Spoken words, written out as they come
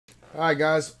Alright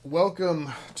guys,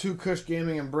 welcome to Kush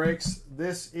Gaming and Breaks.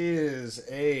 This is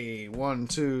a 1,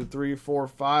 2, 3, 4,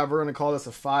 5. We're going to call this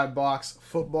a 5-box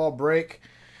football break.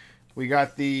 We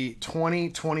got the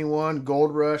 2021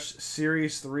 Gold Rush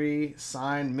Series 3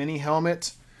 signed mini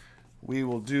helmet. We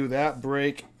will do that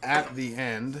break at the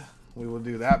end.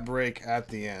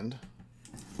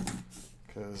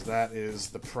 Because that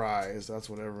is the prize. That's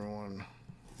what everyone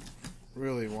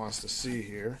really wants to see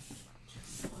here.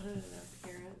 What an appearance.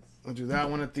 We'll do that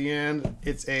one at the end.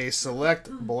 It's a select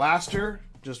blaster,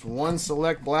 just one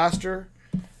select blaster.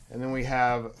 And then we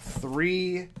have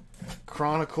 3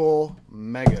 Chronicle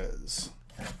Megas.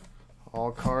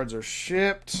 All cards are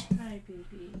shipped. Hi,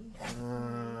 baby.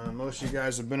 Most of you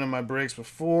guys have been in my breaks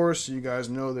before, so you guys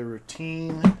know the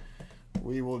routine.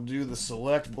 We will do the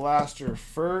select blaster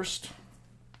first.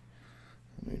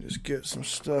 Let me just get some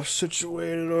stuff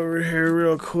situated over here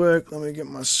real quick. Let me get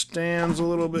my stands a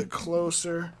little bit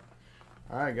closer.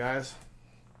 Alright, guys.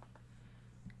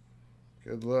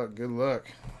 Good luck, good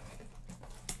luck.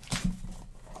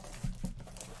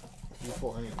 If you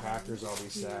pull any Packers, I'll be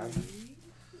sad.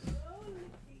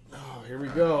 Oh, here we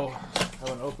go. I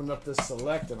haven't opened up this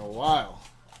select in a while.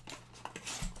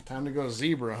 Time to go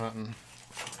zebra hunting.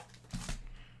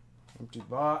 Empty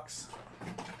box.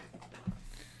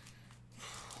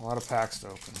 A lot of packs to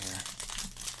open here.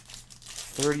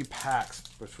 30 packs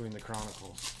between the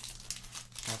Chronicles.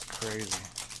 That's crazy.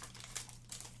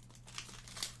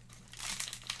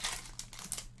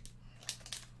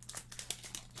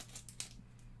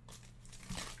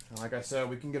 And like I said,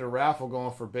 we can get a raffle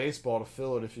going for baseball to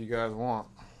fill it if you guys want.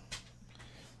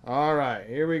 All right,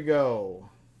 here we go.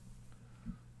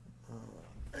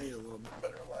 I need a little bit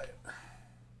better light.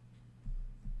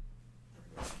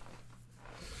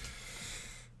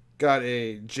 Got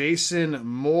a Jason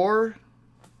Moore.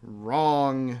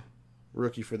 Wrong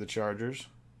rookie for the Chargers.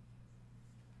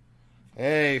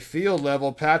 Hey, field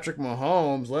level Patrick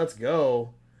Mahomes. Let's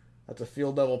go. That's a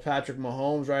field level Patrick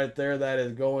Mahomes right there. That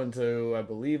is going to, I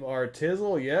believe,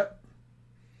 Artizzle. Yep.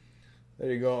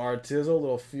 There you go, Artizzle.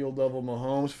 Little field level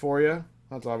Mahomes for you.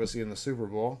 That's obviously in the Super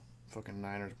Bowl. Fucking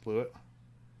Niners blew it.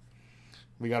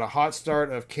 We got a hot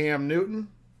start of Cam Newton.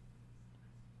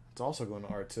 It's also going to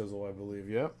Artizzle, I believe.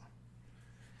 Yep.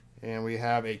 And we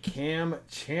have a Cam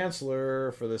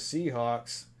Chancellor for the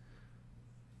Seahawks.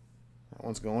 That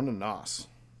one's going to Nos.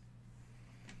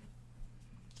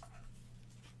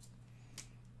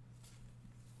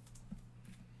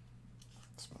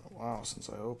 It's been a while since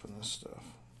I opened this stuff.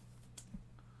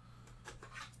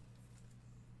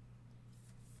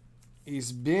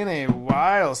 It's been a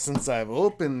while since I've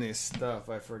opened this stuff.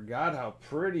 I forgot how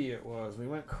pretty it was. We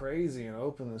went crazy and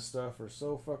opened this stuff for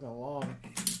so fucking long.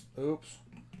 Oops.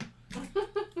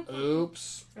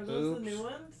 Oops. Are those the new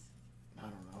ones? I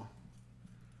don't know.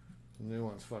 The new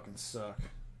ones fucking suck.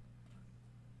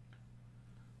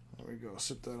 There we go.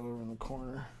 Sit that over in the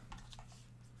corner.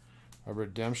 A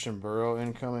Redemption Burrow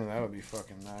incoming. That would be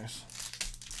fucking nice.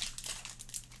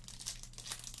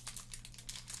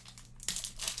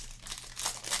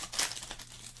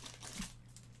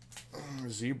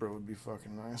 Zebra would be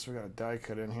fucking nice. We got a die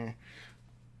cut in here.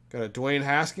 Got a Dwayne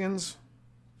Haskins.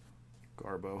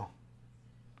 Garbo.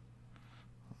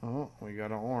 Oh, we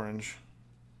got an orange.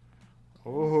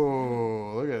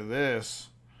 Oh, look at this.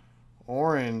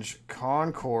 Orange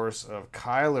concourse of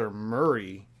Kyler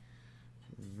Murray.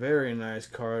 Very nice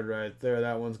card right there.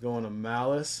 That one's going to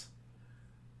Malice.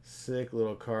 Sick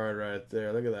little card right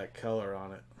there. Look at that color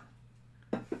on it.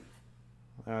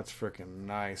 That's freaking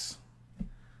nice.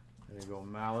 There you go,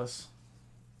 Malice.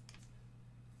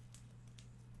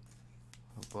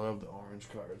 I love the orange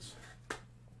cards.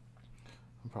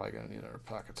 I'm probably going to need another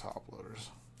pack of top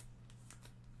loaders.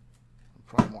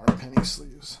 Probably more penny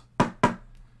sleeves.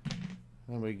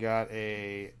 Then we got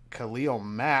a Khalil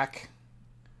Mack.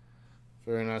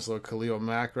 Very nice little Khalil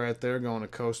Mack right there going to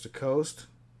coast.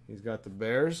 He's got the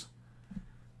Bears.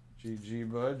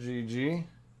 GG, bud. GG.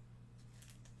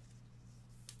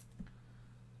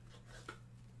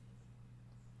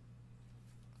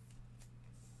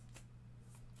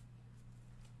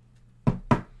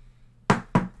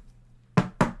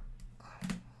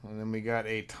 And then we got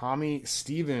a Tommy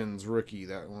Stevens rookie.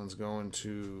 That one's going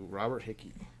to Robert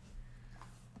Hickey.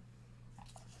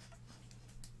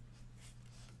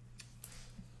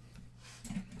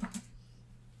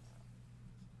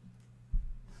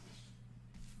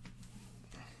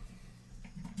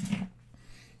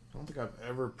 I don't think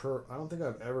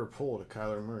I've ever pulled a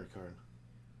Kyler Murray card.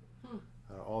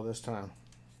 All this time.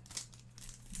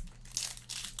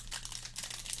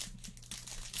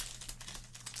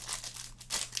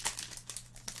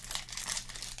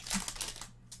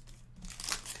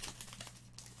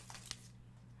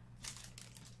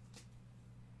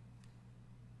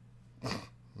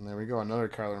 And there we go, another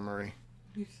Kyler Murray.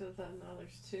 You said that, now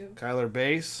there's two. Kyler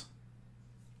base.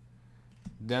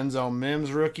 Denzel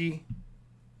Mims rookie.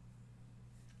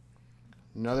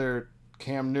 Another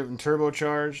Cam Newton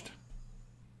turbocharged.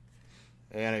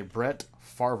 And a Brett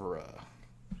Favre. What are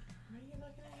you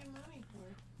looking at your money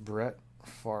for? Brett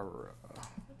Favre. What's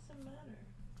the matter?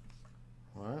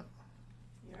 What?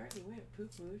 You already went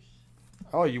poo-poosh.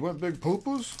 Oh, you went big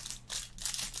poo-poos?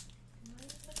 What are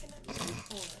you looking at me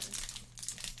for?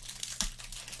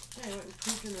 Yeah, I went and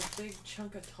pooped in a big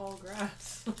chunk of tall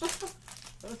grass. That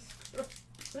was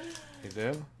gross. You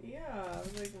did? Yeah, I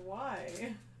was like,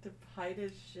 why? To hide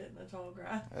his shit in the tall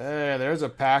grass. Hey, there's a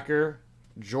Packer.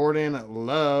 Jordan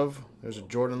Love. There's a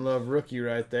Jordan Love rookie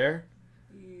right there.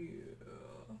 Yeah.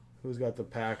 Who's got the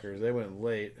Packers? They went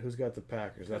late. Who's got the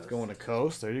Packers? That's Coast. going to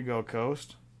Coast. There you go,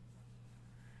 Coast.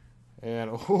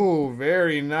 And, oh,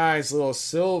 very nice little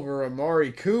silver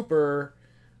Amari Cooper.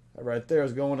 That right there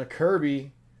is going to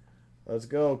Kirby. Let's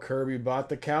go. Kirby bought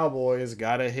the Cowboys.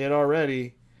 Got a hit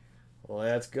already.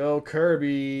 Let's go,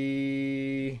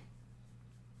 Kirby.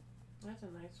 That's a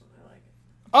nice one. I like it.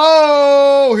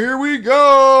 Oh, here we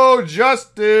go.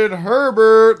 Justin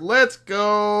Herbert. Let's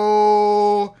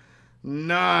go.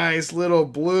 Nice little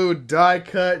blue die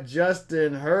cut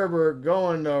Justin Herbert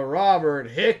going to Robert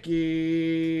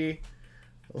Hickey.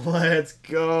 Let's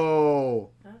go.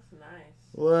 That's nice.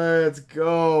 Let's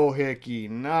go, Hickey.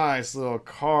 Nice little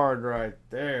card right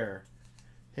there.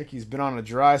 Hickey's been on a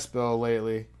dry spell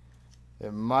lately.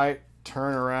 It might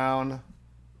turn around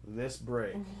this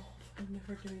break. Oh, I'm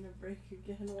never doing a break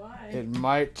again. Why? It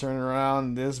might turn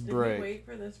around this Did break. he wait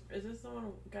for this? Is this the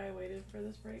one guy waited for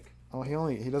this break? Oh,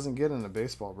 he doesn't get into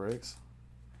baseball breaks.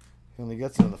 He only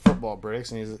gets into the football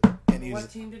breaks, and he's What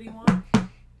team did he want?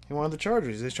 he wanted the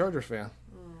Chargers. He's a Chargers fan.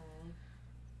 Mm.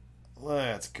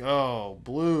 Let's go.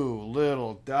 Blue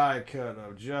little die cut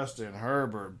of Justin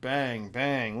Herbert. Bang,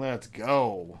 bang. Let's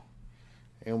go.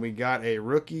 And we got a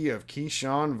rookie of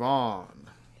Keyshawn Vaughn.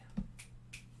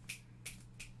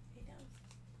 Hey, down.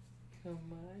 Come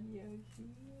on,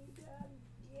 Yoshi. Down.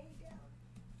 Yay, down.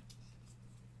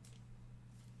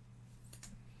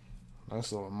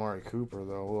 Nice little Amari Cooper,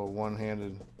 though. A little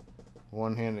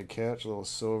one-handed catch, a little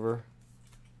silver.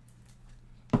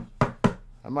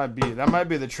 That might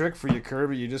be the trick for you,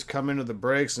 Kirby. You just come into the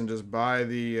breaks and just buy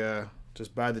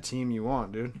the team you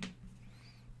want, dude.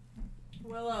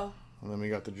 Willow. And then we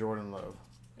got the Jordan Love.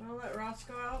 Wanna let Ross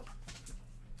go out?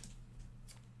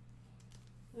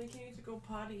 I think he needs to go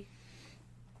potty.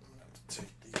 I'm gonna have to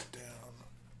take these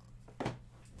down.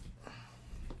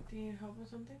 Do you need help with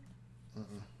something? Mm-mm.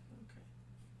 Okay.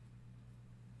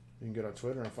 You can get on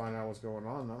Twitter and find out what's going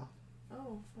on, though.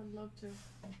 Oh, I'd love to.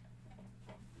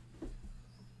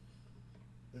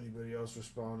 Anybody else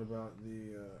respond about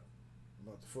the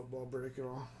football break at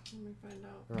all? Let me find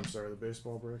out. Or, I'm sorry, the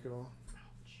baseball break at all?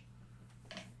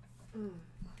 Mm.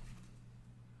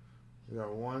 We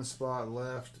got one spot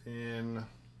left in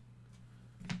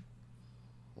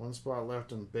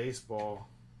baseball.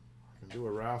 I can do a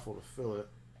raffle to fill it.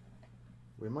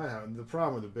 We might have the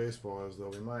problem with the baseball is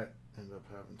though we might end up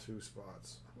having two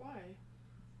spots. Why?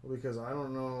 Well, because I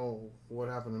don't know what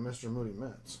happened to Mr. Moody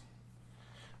Metz.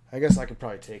 I guess I could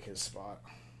probably take his spot.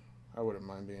 I wouldn't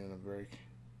mind being in a break.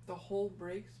 The whole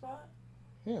break spot?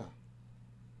 Yeah.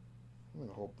 I'm in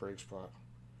a whole break spot.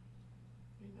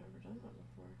 We've never done that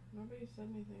before. Nobody said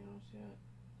anything else yet.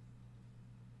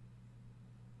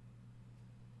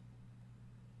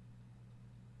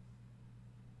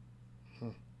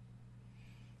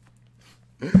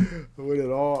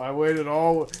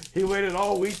 He waited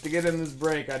all week to get in this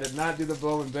break. I did not do the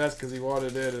Bowman Best because he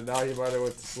wanted it, and now he might have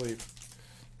went to sleep.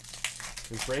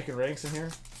 Is breaking ranks in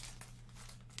here?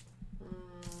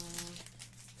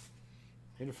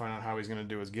 Need to find out how he's going to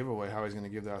do his giveaway, how he's going to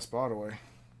give that spot away.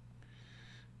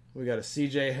 We got a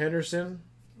C.J. Henderson.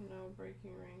 No,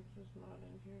 breaking ranks is not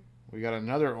in here. We got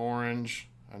another orange.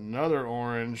 Another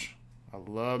orange. I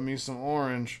love me some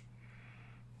orange.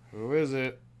 Who is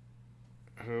it?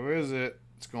 Who is it?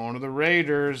 It's going to the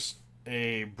Raiders.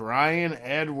 A Brian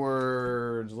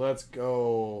Edwards. Let's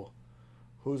go.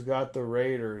 Who's got the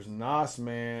Raiders? Nos,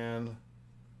 man.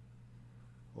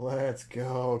 Let's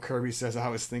go. Kirby says I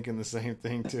was thinking the same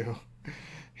thing too.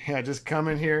 Yeah, just come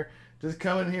in here. Just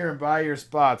come in here and buy your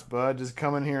spots, bud. Just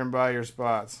come in here and buy your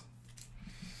spots.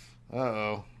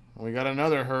 Uh-oh. We got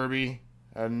another Herbie.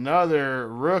 Another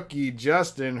rookie,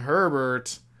 Justin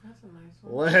Herbert. That's a nice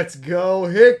one. Let's go,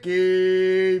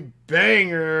 Hickey.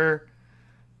 Banger.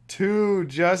 Two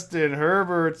Justin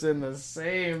Herberts in the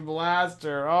same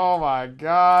blaster. Oh, my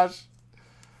gosh.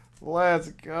 Let's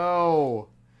go.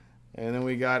 And then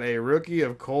we got a rookie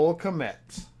of Cole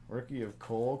Kmet. Rookie of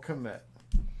Cole Kmet.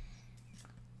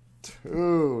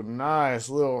 2 nice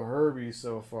little Herbie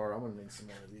so far. I'm gonna need some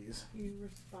more of these. You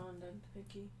responded,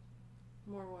 Vicky.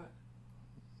 More what?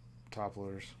 Top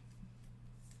loaders.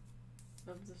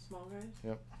 Of the small guys?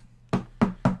 Yep.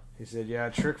 He said, yeah,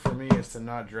 a trick for me is to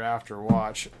not draft or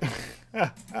watch. 2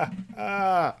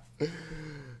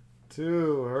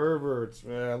 Herberts,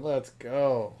 man. Let's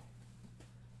go.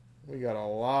 We got a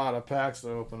lot of packs to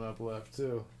open up left,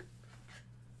 too.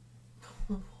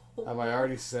 Have I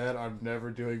already said I'm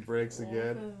never doing breaks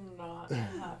again? Wolf is not a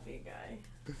happy guy.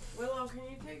 Willow, can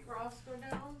you take Roscoe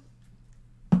down?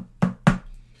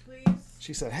 Please?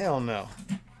 She said, hell no.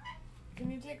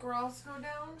 Can you take Roscoe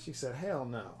down? She said, hell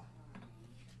no.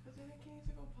 Because I think he needs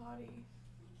to go potty.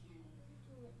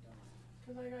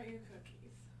 Because I got you cookies.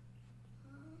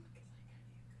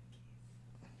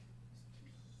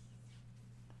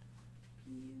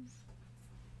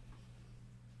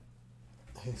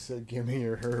 He said, give me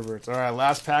your Herberts. All right,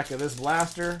 last pack of this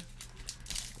blaster.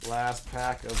 Last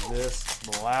pack of this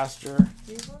blaster.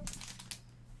 These ones?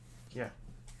 Yeah.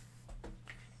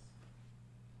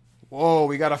 Whoa,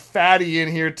 we got a fatty in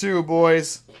here too,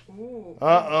 boys. Ooh.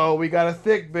 Uh-oh, we got a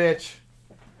thick bitch.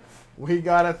 We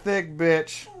got a thick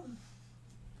bitch.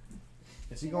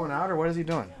 Is he going out or what is he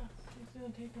doing? Yeah, he's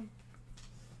going to take them.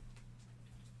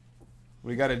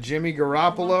 We got a Jimmy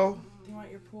Garoppolo. Do you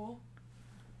want your pool?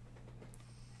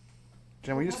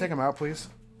 Jen, will you just take him out, please?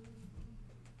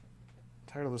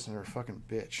 I'm tired of listening to her fucking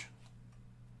bitch.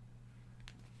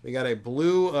 We got a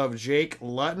blue of Jake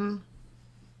Luton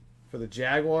for the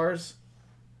Jaguars.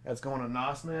 That's going to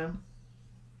Nos Man.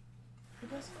 He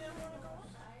doesn't want to go.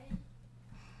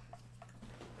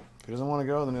 If he doesn't want to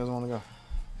go, then he doesn't want to go.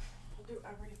 I'll do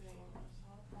everything. It's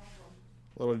not a problem.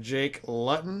 Little Jake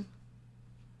Luton.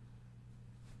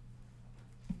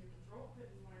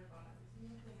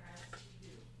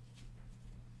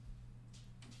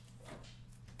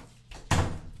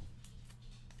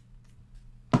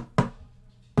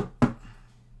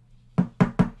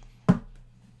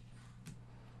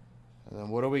 And then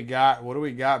what do we got? What do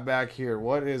we got back here?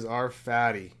 What is our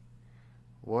fatty?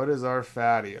 What is our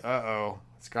fatty? Uh-oh.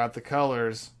 It's got the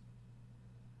colors.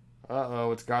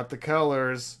 Uh-oh, it's got the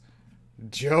colors.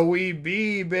 Joey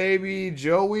B, baby.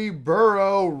 Joey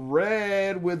Burrow,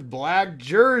 red with black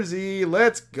jersey.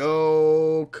 Let's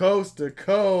go. Coast to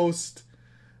coast.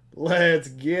 Let's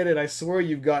get it. I swear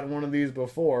you've gotten one of these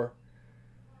before.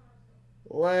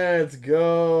 Let's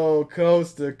go.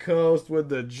 Coast to coast with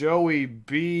the Joey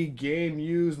B game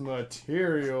used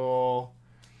material.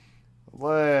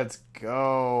 Let's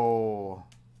go.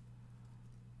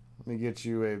 Let me get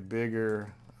you a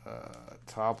bigger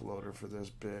top loader for this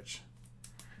bitch.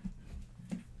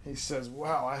 He says,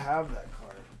 wow, I have that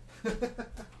card.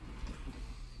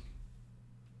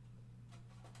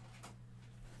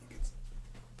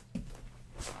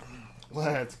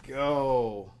 Let's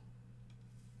go.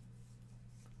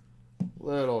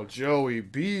 Little Joey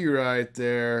B right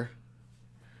there.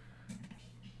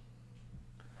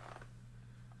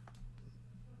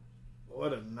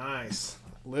 What a nice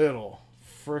little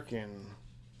freaking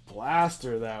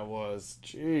blaster that was.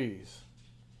 Jeez.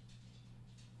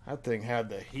 That thing had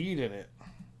the heat in it.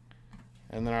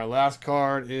 And then our last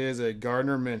card is a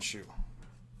Gardner Minshew.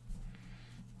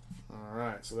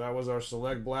 Alright, so that was our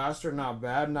select blaster. Not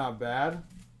bad, not bad.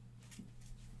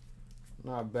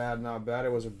 Not bad, not bad.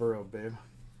 It was a Burrow, babe.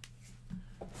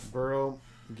 Burrow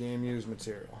game used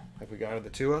material. Have we got it, the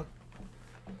Tua?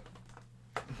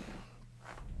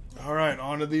 Alright,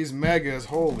 on to these megas.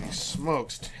 Holy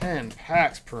smokes. 10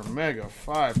 packs per mega.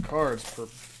 5 cards per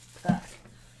pack.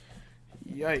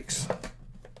 Yikes.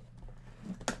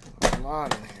 A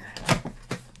lot in here.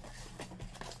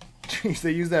 Jeez,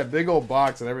 they use that big old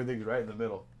box and everything's right in the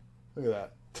middle. Look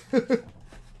at that.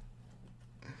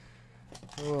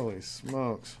 Holy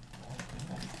smokes.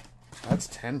 That's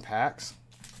 10 packs.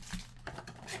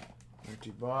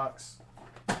 Empty box.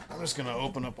 I'm just going to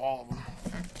open up all of them.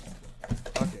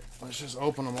 Okay, let's just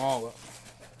open them all up.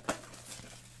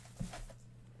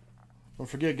 Don't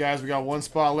forget, guys, we got one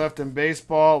spot left in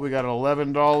baseball. We got an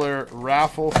 $11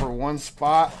 raffle for one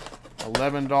spot.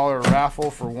 $11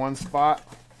 raffle for one spot.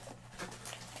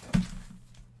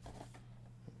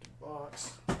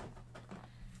 Box.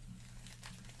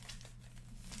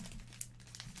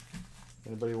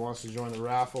 Anybody wants to join the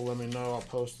raffle, let me know. I'll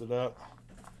post it up.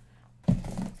 I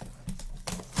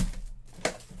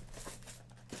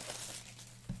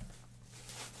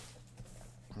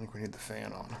think we need the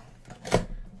fan on.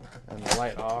 And the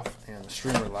light off and the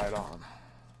streamer light on.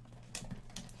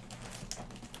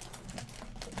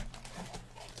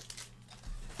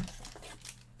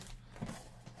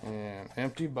 And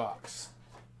empty box.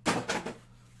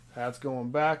 That's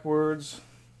going backwards.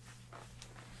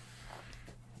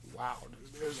 Wow,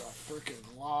 dude, there's a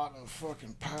freaking lot of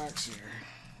fucking packs here.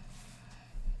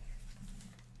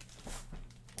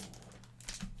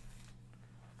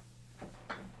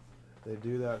 They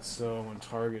do that so when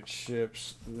Target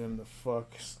ships them the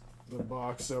fucks the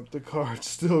box up, the card's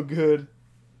still good.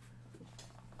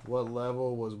 What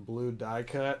level was blue die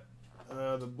cut?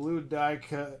 The blue die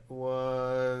cut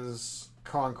was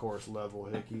concourse level,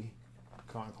 Hickey.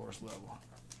 Concourse level.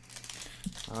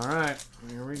 Alright,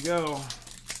 here we go.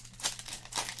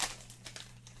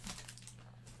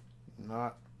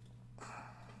 Not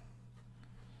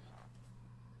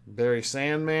Barry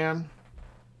Sandman.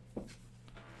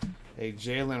 A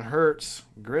Jalen Hurts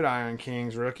Gridiron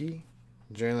Kings rookie.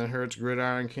 Jalen Hurts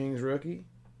Gridiron Kings rookie.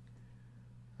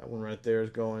 That one right there is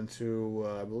going to,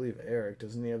 I believe, Eric.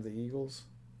 Doesn't he have the Eagles?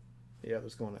 Yeah,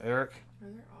 that's going to Eric. Are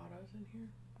there autos in here?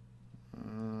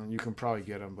 You can probably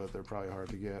get them, but they're probably hard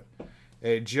to get.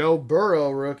 A Joe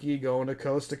Burrow rookie going to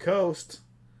Coast.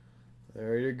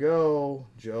 There you go.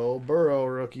 Joe Burrow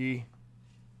rookie.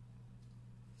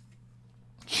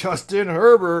 Justin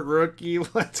Herbert rookie.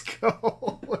 Let's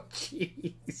go.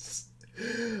 Jeez.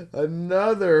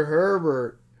 Another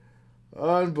Herbert.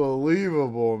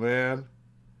 Unbelievable, man.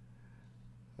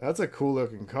 That's a cool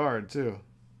looking card, too.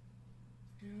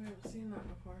 Yeah, we haven't seen that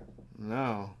before.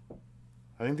 No.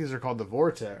 I think these are called the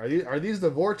Vortex. Are these the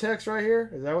Vortex right here?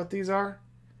 Is that what these are?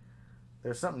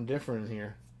 There's something different in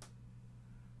here.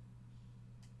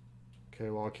 Okay,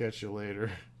 well, I'll catch you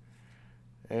later.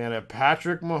 And a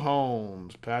Patrick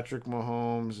Mahomes. Patrick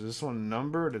Mahomes. Is this one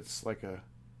numbered? It's like a...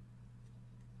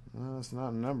 No, it's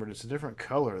not numbered. It's a different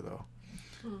color, though.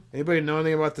 Anybody know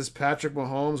anything about this Patrick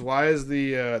Mahomes? Why is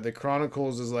the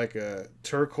Chronicles is like a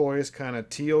turquoise kind of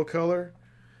teal color?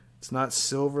 It's not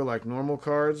silver like normal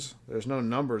cards. There's no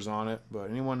numbers on it, but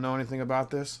anyone know anything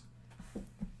about this?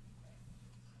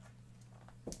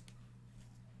 Is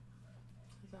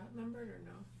that numbered or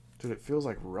no? Dude, it feels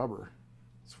like rubber.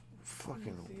 It's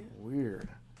fucking weird.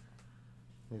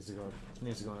 Needs to go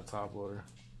in a top loader.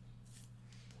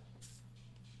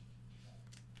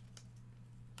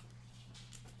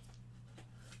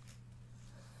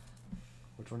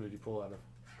 Which one did you pull out of?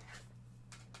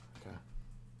 Okay.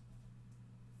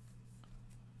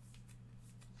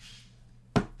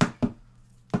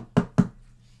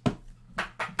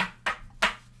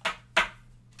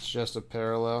 It's just a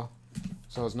parallel,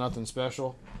 so it's nothing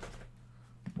special.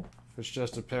 If it's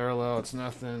just a parallel, it's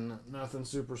nothing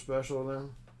super special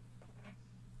then.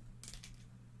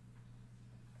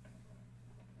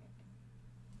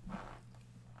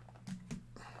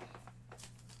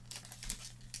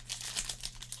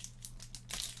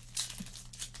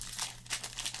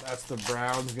 That's the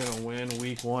Browns gonna win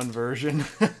week 1 version.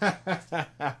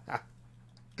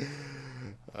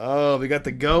 Oh, we got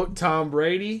the GOAT, Tom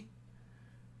Brady.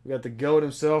 We got the GOAT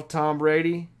himself, Tom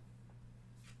Brady.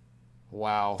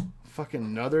 Wow. Fucking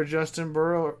another Justin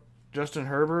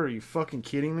Herbert? Are you fucking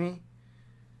kidding me?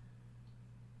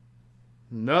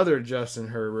 Another Justin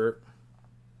Herbert.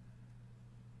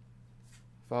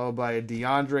 Followed by a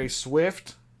DeAndre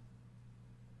Swift.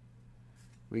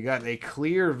 We got a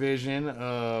clear vision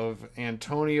of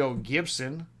Antonio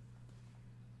Gibson.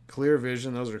 Clear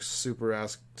vision. Those are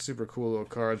super cool little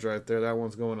cards right there. That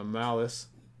one's going to Malice.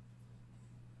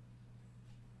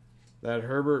 That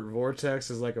Herbert Vortex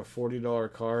is like a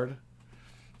 $40 card.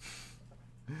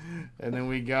 And then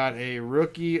we got a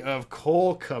rookie of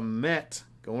Cole Kmet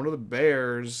going to the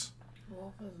Bears.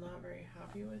 Wolf is not very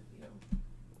happy with you.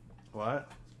 What?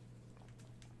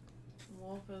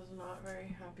 Wolf is not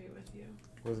very happy with you.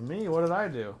 With me? What did I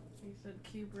do? He said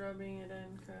keep rubbing it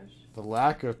in, Kush. The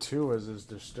lack of Tuas is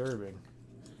disturbing.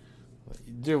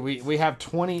 Dude, we have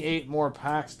 28 more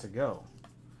packs to go.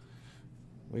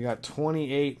 We got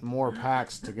 28 more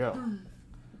packs to go.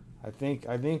 I think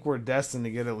we're destined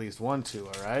to get at least one Tua,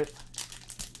 right?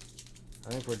 I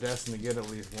think we're destined to get at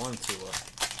least one Tua.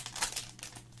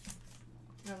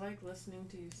 I like listening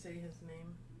to you say his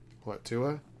name. What,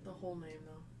 Tua? The whole name,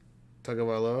 though.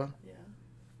 Tagovailoa? Yeah.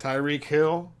 Tyreek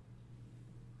Hill?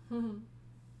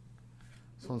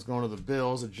 This one's going to the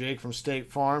Bills. A Jake from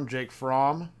State Farm. Jake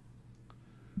Fromm.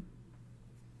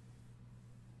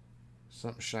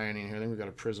 Something shiny in here. I think we got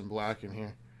a Prism Black in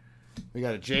here. We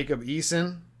got a Jacob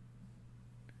Eason.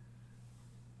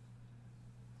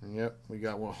 Yep, we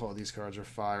got one. Oh, these cards are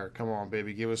fire. Come on,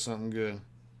 baby. Give us something good.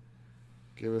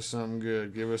 Give us something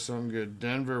good. Give us something good.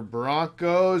 Denver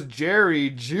Broncos. Jerry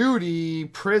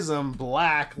Jeudy. Prism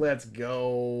Black. Let's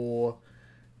go.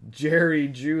 Jerry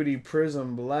Judy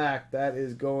Prism Black. That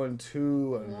is going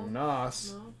to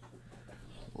Nos. No.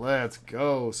 Let's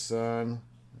go, son.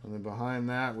 And then behind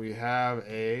that, we have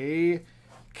a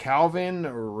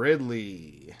Calvin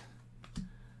Ridley.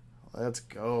 Let's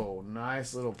go.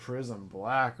 Nice little Prism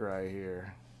Black right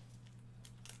here.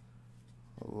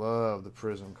 I love the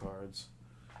Prism cards.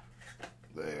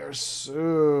 They are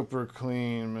super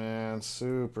clean, man.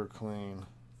 Super clean.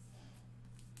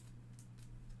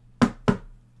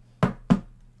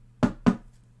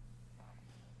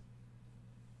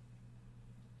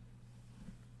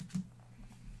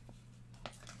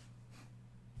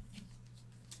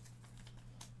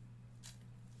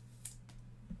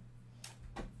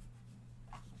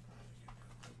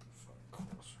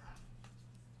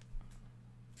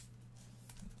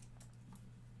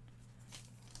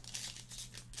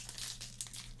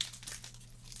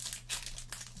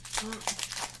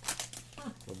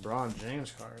 LeBron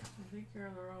James card. I think you're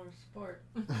on the wrong sport.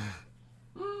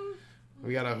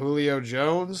 We got a Julio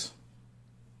Jones.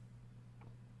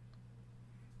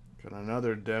 Got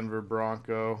another Denver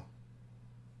Bronco.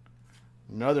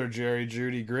 Another Jerry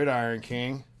Judy Gridiron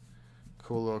King.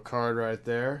 Cool little card right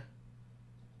there.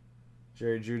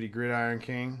 Jerry Judy Gridiron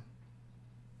King.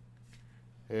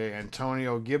 A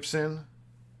Antonio Gibson.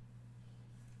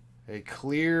 A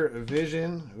clear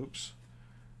vision. Oops.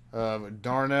 Of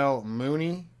Darnell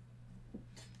Mooney.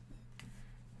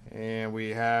 And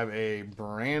we have a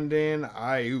Brandon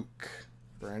Ayuk.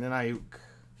 Brandon Ayuk.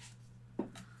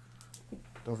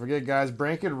 Don't forget, guys,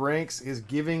 Breaking Ranks is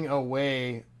giving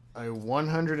away a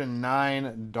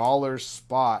 $109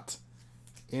 spot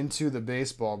into the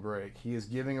baseball break. He is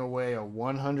giving away a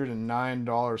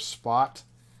 $109 spot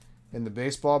in the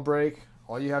baseball break.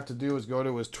 All you have to do is go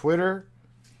to his Twitter,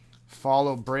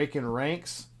 follow Breaking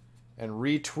Ranks, and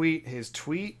retweet his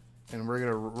tweet, and we're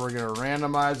gonna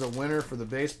randomize a winner for the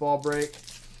baseball break.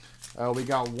 We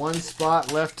got one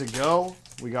spot left to go.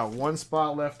 If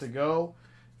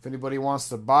anybody wants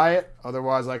to buy it,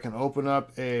 otherwise I can open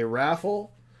up a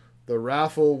raffle. The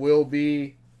raffle will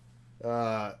be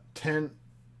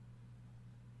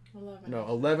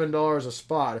 $11 a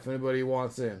spot if anybody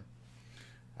wants in.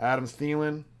 Adam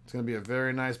Thielen. It's gonna be a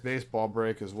very nice baseball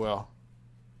break as well.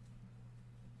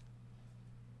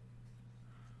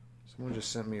 Someone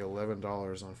just sent me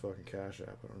 $11 on fucking Cash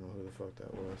App. I don't know who the fuck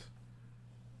that was.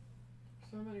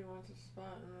 Somebody wants a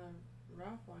spot in the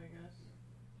raffle, I guess.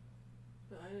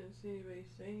 But I didn't see anybody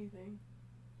say anything.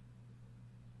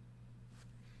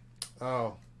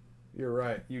 Oh, you're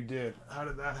right. You did. How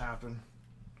did that happen?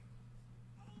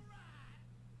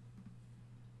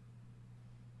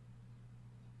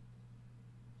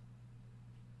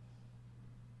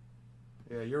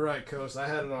 Yeah, you're right, Coast. I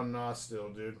had it on Nos still,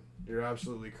 dude. You're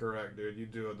absolutely correct, dude. You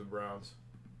do have the Browns.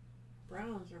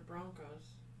 Browns or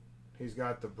Broncos? He's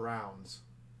got the Browns.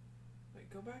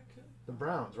 Wait, go back to... The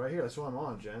Browns, right here. That's what I'm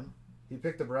on, Jen. He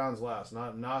picked the Browns last.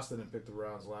 Nos didn't pick the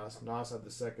Browns last. Nos had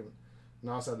the second.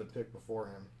 Nos had the pick before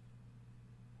him.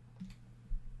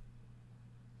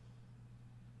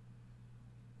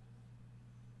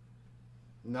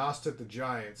 Nos took the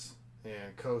Giants,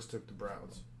 and Coast took the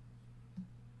Browns.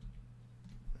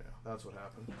 Yeah, that's what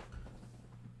happened.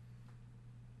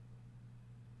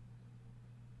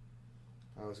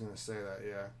 I was going to say that,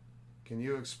 yeah. Can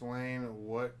you explain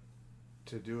what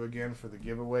to do again for the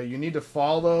giveaway? You need to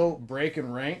follow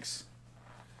Breaking Ranks.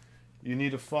 You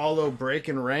need to follow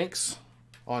Breaking Ranks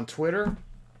on Twitter.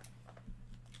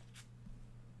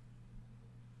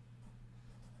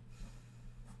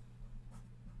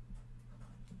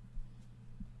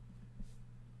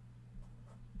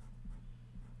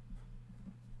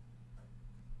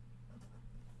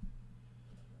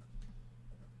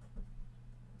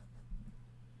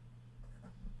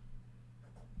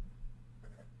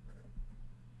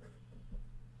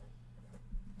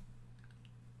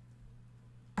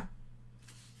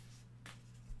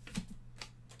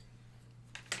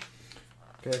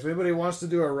 Okay, if anybody wants to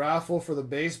do a raffle for the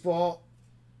baseball,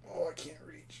 oh, I can't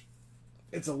reach.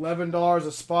 It's $11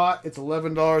 a spot. It's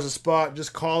 $11 a spot.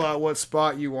 Just call out what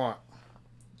spot you want.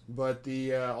 But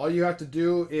the all you have to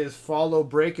do is follow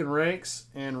Breaking Ranks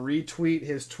and retweet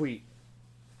his tweet.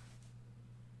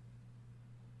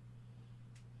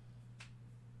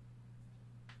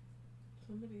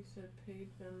 Somebody said paid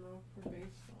Venmo for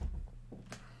baseball.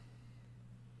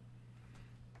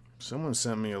 Someone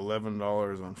sent me $11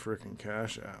 on frickin'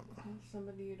 Cash App.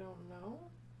 Somebody you don't know?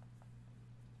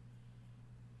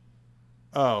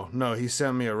 Oh, no, he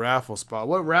sent me a raffle spot.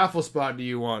 What raffle spot do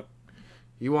you want?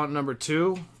 You want number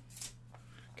 2?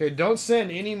 Okay, don't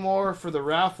send any more for the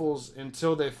raffles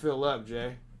until they fill up,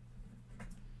 Jay.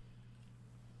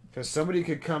 Because somebody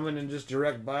could come in and just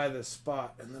direct buy this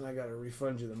spot, and then I got to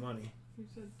refund you the money. You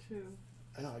said 2.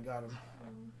 I know, I got him.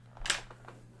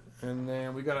 And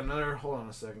then we got another. Hold on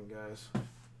a second, guys.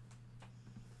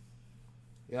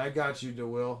 Yeah, I got you,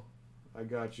 DeWill. I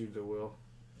got you, DeWill.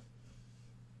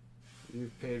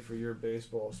 You've paid for your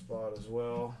baseball spot as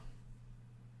well.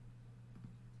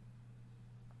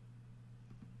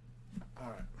 All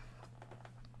right.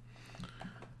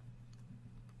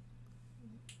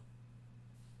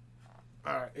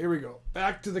 All right, here we go.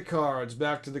 Back to the cards.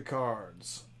 Back to the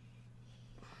cards.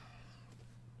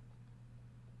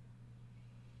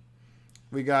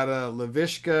 We got a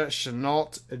Laviska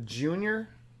Shenault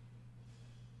Jr.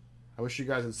 I wish you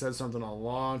guys had said something a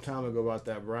long time ago about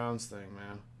that Browns thing,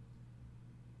 man.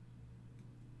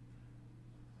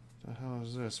 What the hell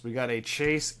is this? We got a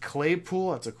Chase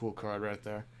Claypool. That's a cool card right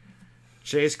there.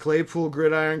 Chase Claypool,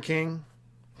 Gridiron King.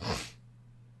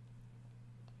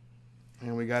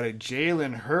 And we got a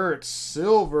Jalen Hurts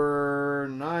silver.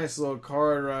 Nice little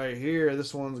card right here.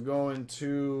 This one's going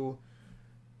to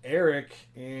Eric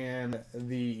and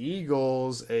the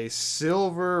Eagles. A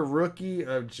silver rookie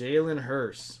of Jalen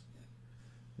Hurts.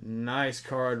 Nice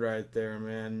card right there,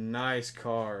 man. Nice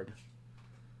card.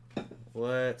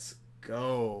 Let's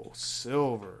go.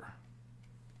 Silver.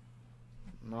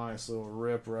 Nice little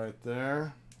rip right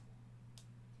there.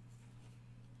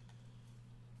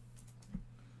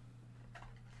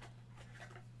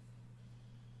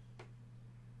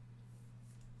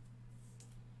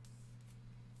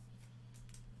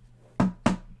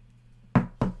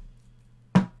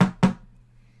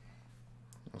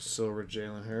 Silver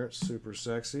Jalen Hurts, super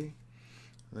sexy.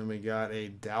 And then we got a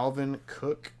Dalvin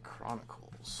Cook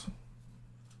Chronicles.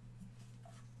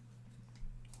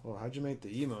 Oh, how'd you make the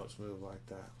emotes move like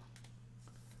that?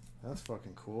 That's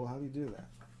fucking cool. How do you do that?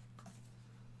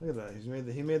 Look at that. He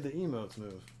made the emotes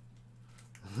move.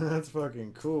 That's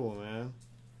fucking cool, man.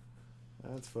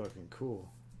 That's fucking cool.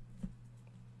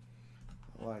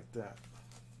 I like that.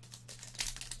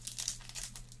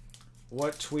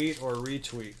 What tweet or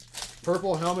retweet?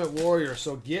 Purple Helmet Warrior.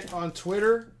 So get on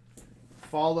Twitter,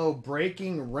 follow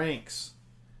Breaking Ranks.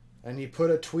 And he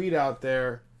put a tweet out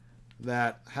there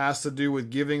that has to do with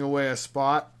giving away a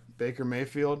spot, Baker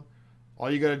Mayfield.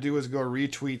 All you got to do is go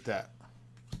retweet that.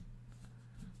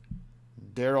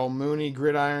 Daryl Mooney,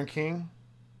 Gridiron King.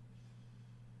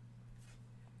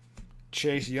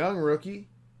 Chase Young, rookie.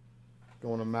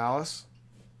 Going to Malice.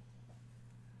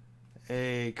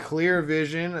 A clear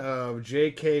vision of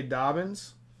J.K.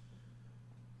 Dobbins.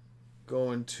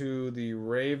 Going to the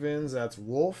Ravens, that's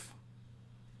Wolf.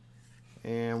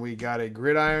 And we got a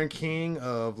Gridiron King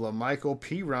of LaMichael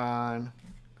Piron.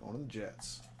 Going to the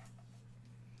Jets.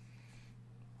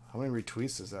 How many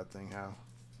retweets does that thing have?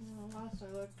 Well, last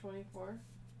I looked, 24.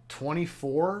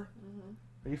 24?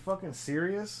 Mm-hmm. Are you fucking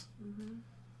serious? Mm-hmm.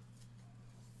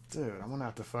 Dude, I'm gonna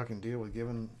have to fucking deal with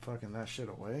giving fucking that shit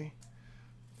away.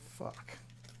 Fuck.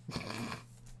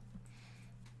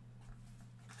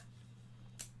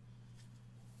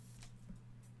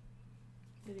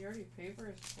 Did he already pay for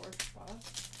his 4th spot?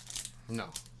 No,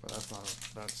 but it's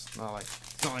not like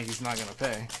he's not gonna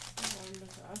pay. Oh, I'm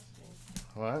just asking.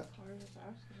 What? I'm just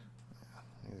asking.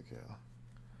 Yeah,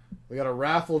 we got a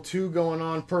raffle 2 going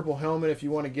on. Purple Helmet. If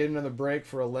you want to get into the break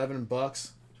for $11,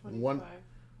 25.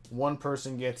 one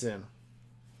person gets in.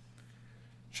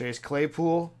 Chase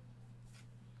Claypool,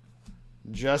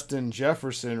 Justin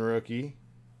Jefferson rookie.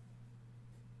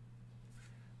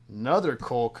 Another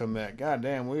Cole Kmet. God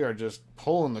damn, we are just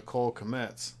pulling the Cole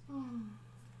Kmets.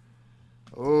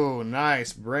 Oh,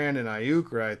 nice. Brandon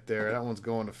Ayuk right there. That one's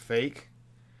going to fake.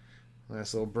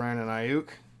 Nice little Brandon Ayuk.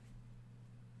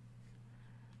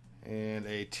 And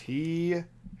a T.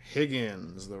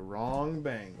 Higgins, the wrong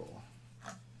Bengal.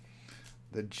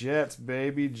 The Jets,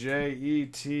 baby.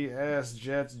 Jets.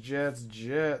 Jets, Jets,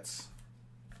 Jets.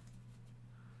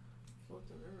 Float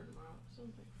the river tomorrow.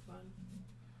 Sounds like fun.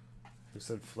 Who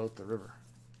said float the river?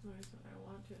 No, I said I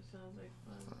want to. It sounds like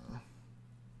fun.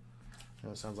 You know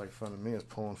what sounds like fun to me is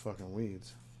pulling fucking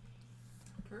weeds.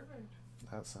 Perfect.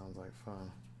 That sounds like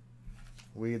fun.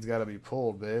 Weeds gotta be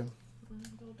pulled, babe.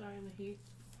 They'll die in the heat.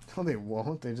 No, they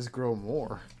won't. They just grow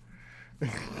more.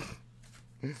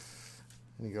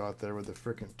 You go out there with the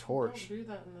freaking torch. Don't do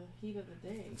that in the heat of the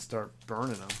day. And start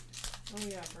burning them. Oh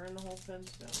yeah, burn the whole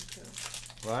fence down too.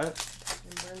 What?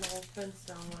 And burn the whole fence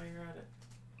down while you're at it.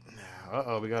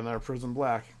 Uh-oh, we got another Prism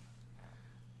Black.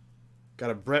 Got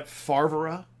a Brett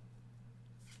Favre.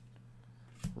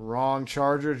 Wrong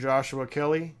Charger, Joshua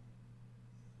Kelly.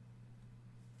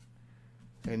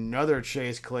 Another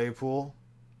Chase Claypool.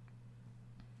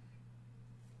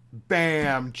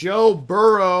 Bam! Joe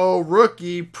Burrow,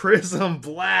 rookie, Prism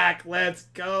Black. Let's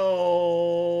go.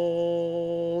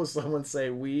 Someone say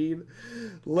weed.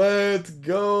 Let's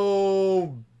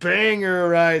go. Banger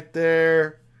right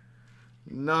there.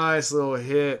 Nice little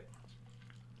hit.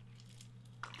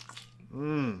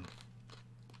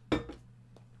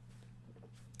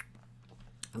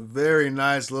 Very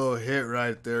nice little hit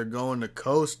right there. Going to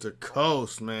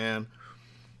coast, man.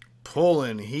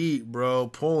 Pulling heat, bro.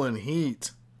 Pulling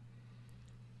heat.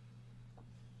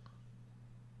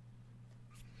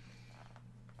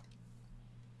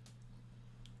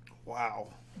 Wow.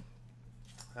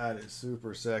 That is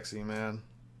super sexy, man.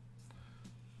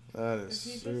 That is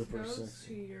if he super just goes sexy.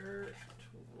 to your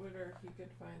Twitter, he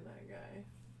could find that guy.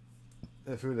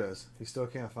 If who does? He still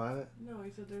can't find it? No,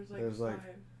 he said there's There's, 5.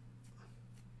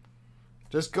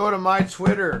 Just go to my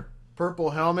Twitter,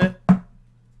 Purple Helmet.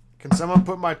 Can someone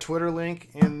put my Twitter link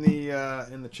in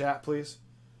the chat, please?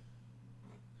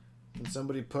 Can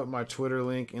somebody put my Twitter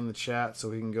link in the chat so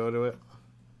we can go to it?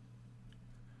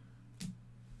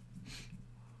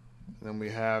 And then we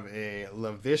have a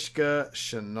Lavishka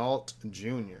Chenault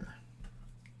Jr.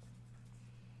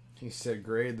 He said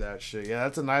grade that shit. Yeah,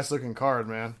 that's a nice looking card,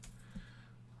 man.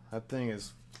 That thing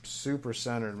is super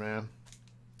centered, man.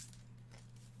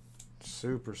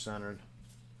 Super centered.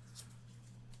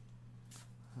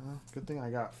 Good thing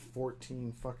I got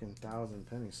 14 fucking thousand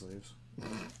penny sleeves.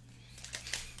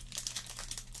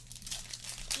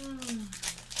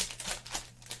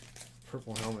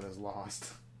 Purple Helmet is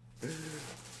lost.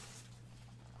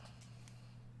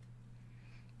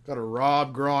 Got a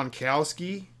Rob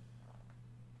Gronkowski.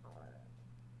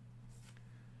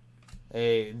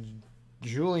 A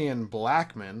Julian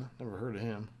Blackman. Never heard of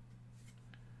him.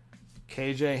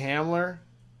 KJ Hamler.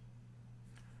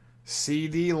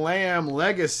 CD Lamb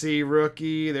Legacy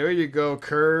rookie. There you go,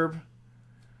 Curb.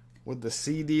 With the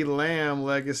CD Lamb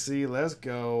Legacy. Let's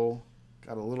go.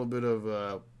 Got a little bit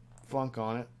of funk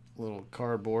on it. A little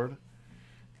cardboard.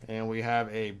 And we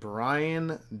have a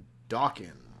Brian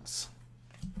Dawkins.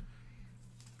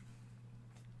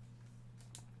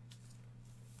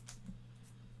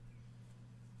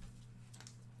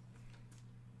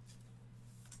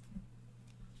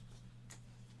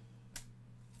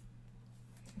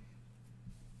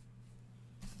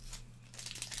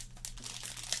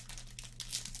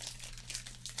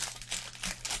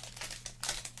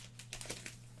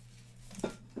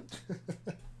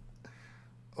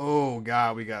 Oh,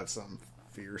 God, we got something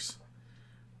fierce.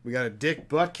 We got a Dick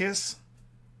Butkus.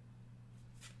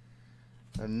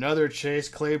 Another Chase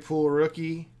Claypool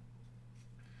rookie.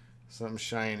 Something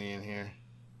shiny in here.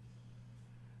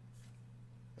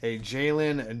 A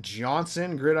Jalen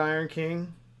Johnson Gridiron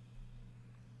King.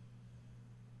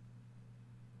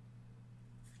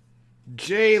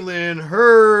 Jalen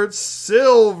Hurts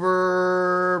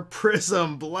Silver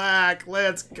Prism Black.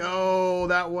 Let's go.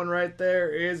 That one right there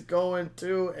is going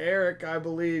to Eric, I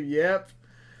believe. Yep.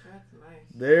 That's nice.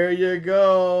 There you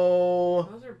go.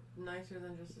 Those are nicer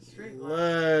than just a straight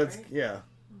line. Right? Yeah.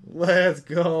 Let's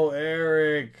go,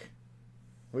 Eric.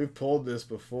 We've pulled this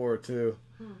before, too.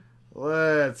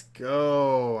 Let's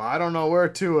go. I don't know where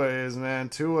Tua is, man.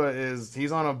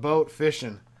 He's on a boat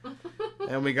fishing.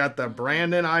 And we got the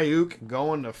Brandon Ayuk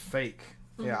going to fake.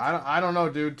 Yeah, I don't know,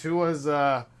 dude. Tua's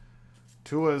I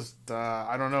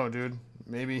don't know, dude.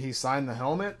 Maybe he signed the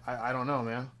helmet? I don't know,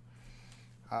 man.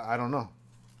 I don't know.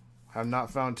 I've not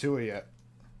found Tua yet.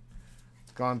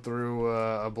 It's gone through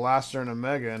a blaster and a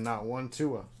mega and not one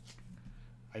Tua.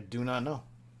 I do not know.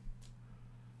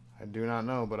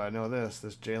 But I know this.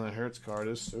 This Jalen Hurts card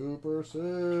is super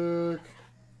sick.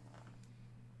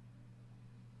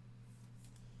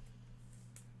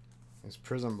 These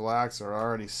Prism Blacks are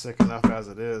already sick enough as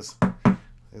it is.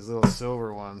 These little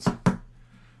silver ones.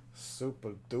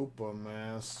 Super duper,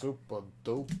 man. Super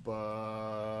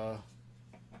duper.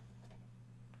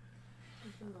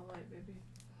 It's in the light, baby.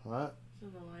 What? It's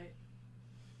in the light.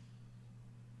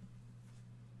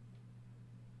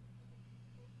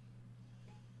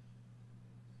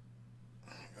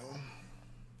 There you go.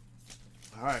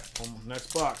 Alright,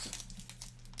 next box.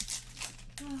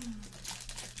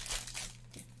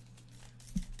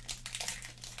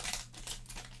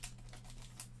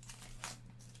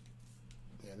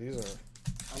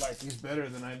 I like these better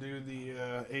than I do the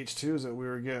H2s that we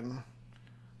were getting.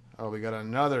 Oh, we got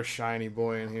another shiny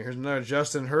boy in here. Here's another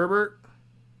Justin Herbert.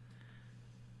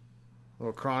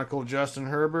 Little Chronicle Justin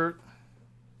Herbert.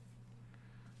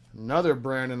 Another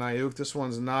Brandon Ayuk. This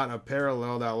one's not a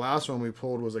parallel. That last one we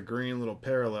pulled was a green little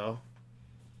parallel.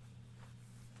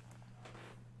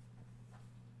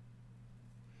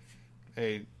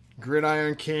 A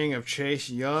Gridiron King of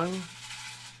Chase Young.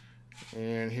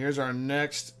 And here's our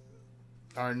next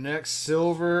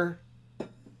silver.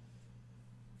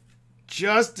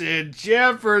 Justin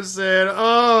Jefferson.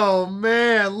 Oh,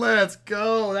 man. Let's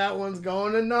go. That one's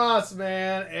going to Nos,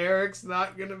 man. Eric's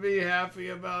not going to be happy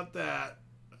about that.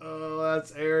 Oh,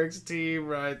 that's Eric's team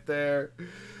right there.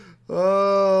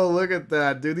 Oh, look at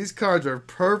that. Dude, these cards are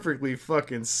perfectly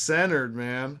fucking centered,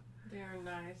 man. They're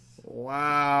nice.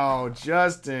 Wow.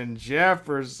 Justin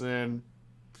Jefferson.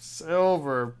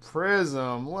 Silver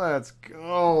Prism. Let's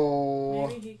go.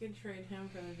 Maybe he could trade him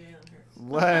for the Jalen Hurts.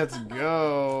 Let's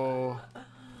go.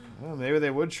 Well, maybe they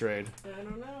would trade. I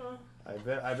don't know. I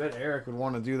bet Eric would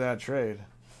want to do that trade.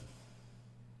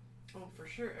 Oh, for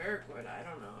sure Eric would. I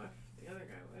don't know if the other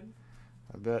guy would.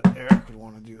 I bet Eric would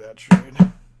want to do that trade.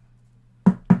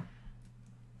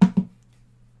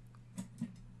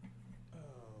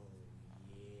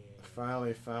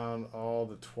 Finally found all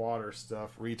the twatter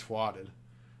stuff retwatted.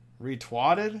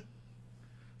 Retwatted?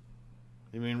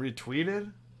 You mean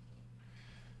retweeted?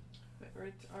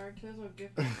 Our Tizzle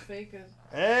gifted fake us.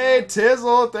 Hey,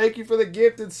 Tizzle, thank you for the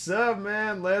gifted sub,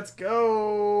 man. Let's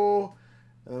go.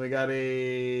 And we got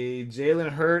a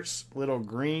Jalen Hurts little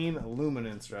green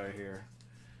luminance right here.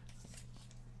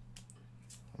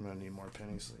 I'm going to need more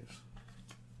penny sleeves.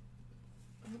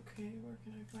 Okay, where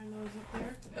can I find those up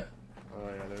there? Oh,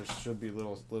 yeah, there should be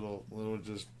little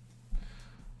just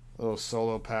little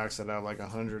solo packs that have like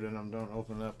 100 in them. Don't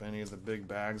open up any of the big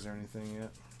bags or anything yet.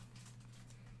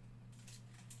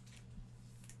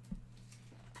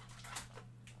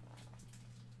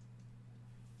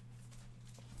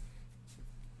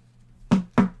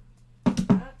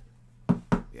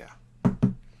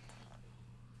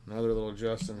 Another little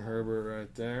Justin Herbert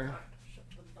right there. Shut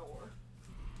the door.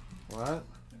 What? I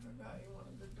forgot you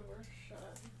wanted the door shut.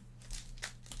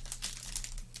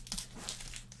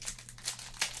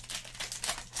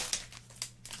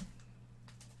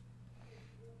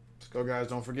 Let's go, guys.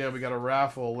 Don't forget, we got a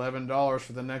raffle, $11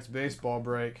 for the next baseball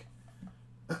break.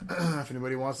 If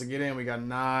anybody wants to get in, we got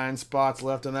 9 spots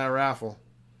left in that raffle.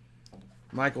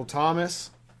 Michael Thomas.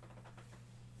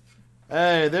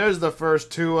 Hey, there's the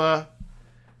first Tua.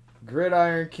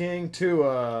 Gridiron King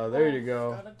Tua. There you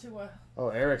go. Got a Tua. Oh,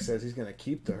 Eric says he's going to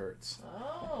keep the Hurts.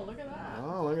 Oh, look at that.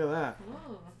 Oh, look at that.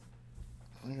 Mm.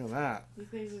 Look at that. He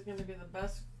thinks he's going to be the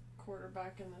best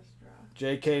quarterback in this draft.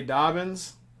 J.K.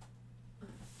 Dobbins.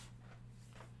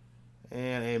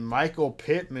 And a Michael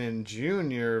Pittman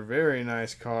Jr. Very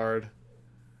nice card.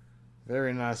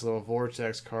 Very nice little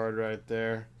Vortex card right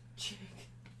there. Jake.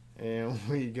 And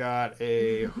we got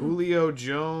a Julio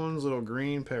Jones little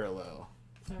green parallel.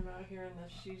 I'm out here in the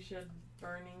she shed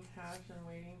burning hash and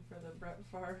waiting for the Brett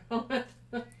Favre helmet.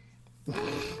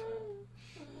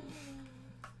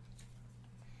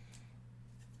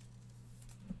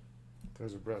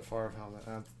 There's a Brett Favre helmet.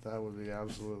 That would be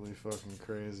absolutely fucking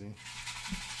crazy.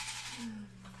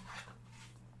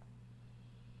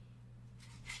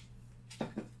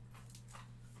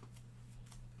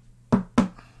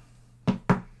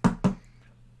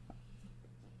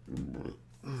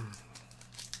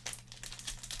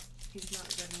 He's not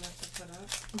good enough to put up.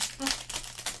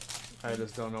 I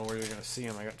just don't know where you're going to see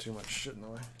him. I got too much shit in the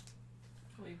way.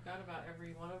 Well, you've got about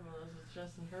every one of those with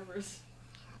Justin Herbert's.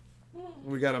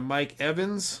 We got a Mike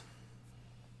Evans.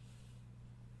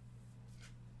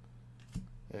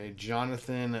 A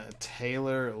Jonathan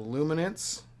Taylor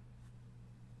Luminance.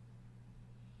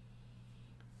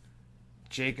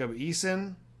 Jacob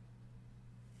Eason.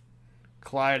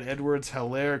 Clyde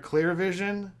Edwards-Helaire Clear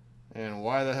Vision. And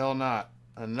why the hell not?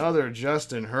 Another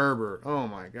Justin Herbert. Oh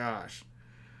my gosh.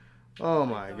 Oh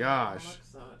my gosh. Looks,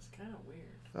 though. It's kind of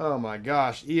weird. Oh my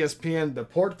gosh. ESPN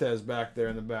Deportes back there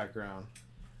in the background.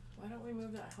 Why don't we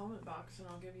move that helmet box and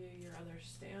I'll give you your other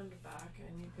stand back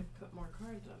and you could put more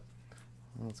cards up.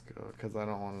 Let's go, because I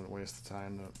don't want to waste the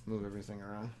time to move everything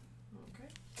around.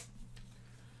 Okay.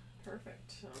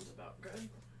 Perfect. Sounds about good.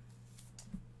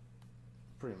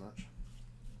 Pretty much.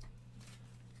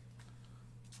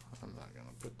 I'm not going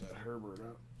to put that Herbert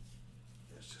up.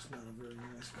 It's just not a very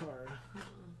nice card.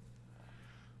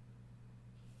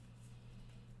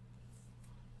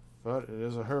 But it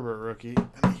is a Herbert rookie.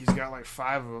 I think he's got like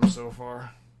 5 of them so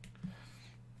far.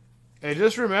 Hey,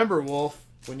 just remember, Wolf,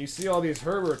 when you see all these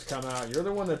Herberts come out, you're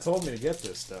the one that told me to get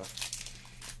this stuff.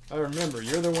 I remember,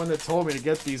 you're the one that told me to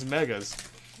get these megas.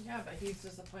 Yeah, but he's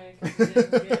disappointed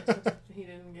because he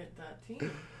didn't get that team.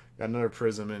 Got another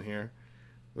Prism in here.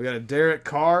 We got a Derek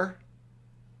Carr.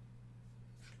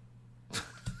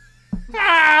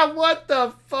 What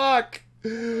the fuck?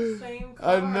 Same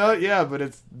card. No, yeah, but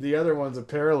it's the other one's a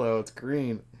parallel. It's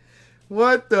green.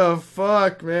 What the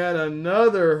fuck, man?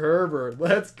 Another Herbert.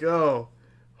 Let's go.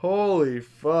 Holy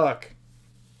fuck.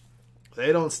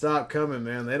 They don't stop coming,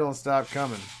 man. They don't stop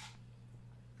coming.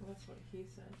 That's what he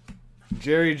said.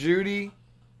 Jerry Jeudy.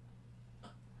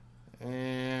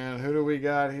 And who do we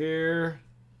got here?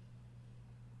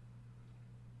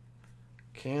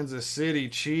 Kansas City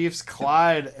Chiefs.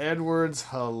 Clyde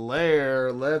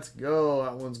Edwards-Helaire. Let's go.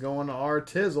 That one's going to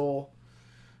Artizzle.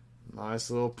 Nice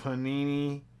little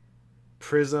Panini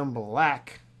Prism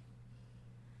Black.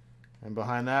 And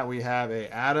behind that we have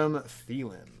a Adam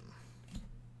Thielen.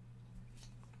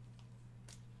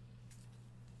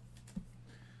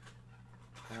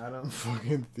 Adam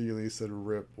fucking Thielen said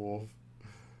Rip Wolf.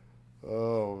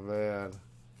 Oh, man.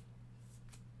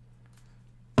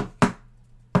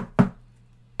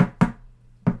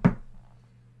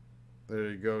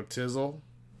 There you go, Tizzle.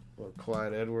 Little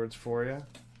Clyde Edwards for you.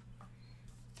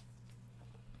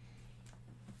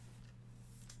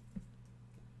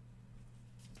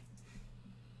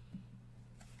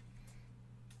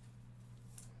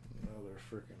 Another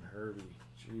freaking Herbie.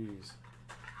 Jeez.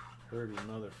 Herbie,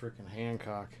 another freaking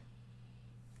Hancock.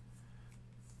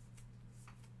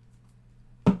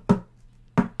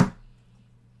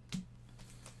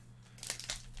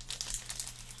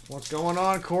 What's going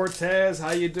on, Cortez?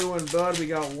 How you doing, bud? We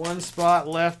got one spot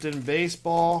left in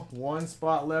baseball. One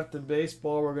spot left in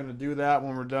baseball. We're going to do that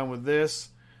when we're done with this.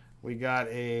 We got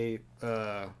a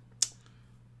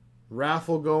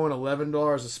raffle going,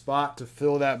 $11 a spot to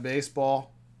fill that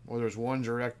baseball. Well, there's one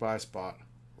direct buy spot.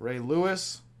 Ray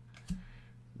Lewis,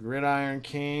 Gridiron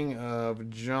King of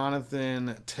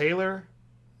Jonathan Taylor.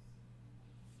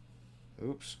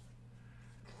 Oops.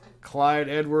 Clyde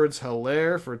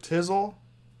Edwards-Helaire for Tizzle.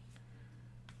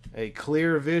 A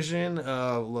clear vision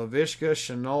of Laviska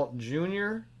Shenault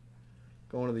Jr.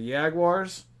 going to the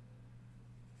Jaguars.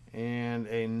 And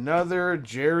another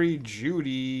Jerry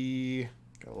Jeudy.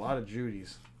 Got a lot of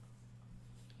Judys.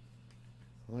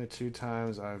 Only 2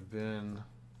 times I've been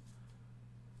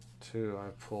to.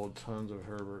 I've pulled tons of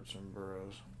Herberts and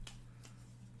Burrows.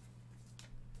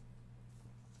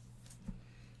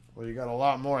 Well, you got a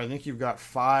lot more. I think you've got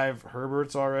 5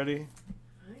 Herberts already.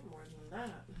 I think more than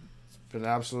that. Been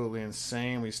absolutely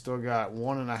insane. We still got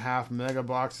 1.5 mega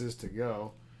boxes to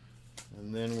go.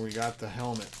 And then we got the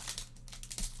helmet.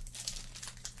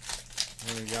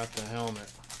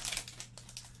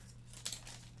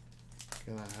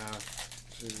 Gonna have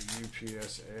to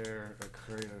UPS Air a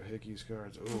crate of Hickey's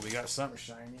cards. Ooh, we got something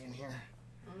shiny in here.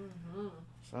 Mm-hmm.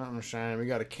 Something shiny. We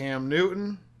got a Cam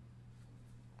Newton.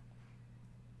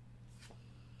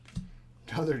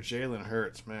 Another Jalen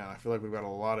Hurts. Man, I feel like we've got a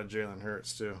lot of Jalen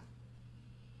Hurts too.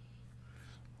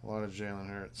 A lot of Jalen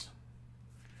Hurts.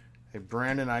 A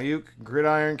Brandon Ayuk,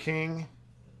 Gridiron King.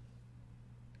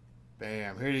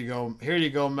 Bam. Here you go. Here you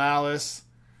go, Malice.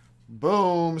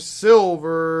 Boom.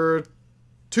 Silver.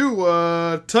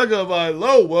 Tua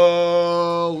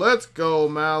Tagovailoa. Let's go,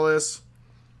 Malice.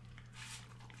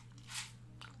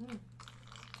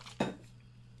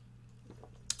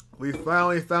 We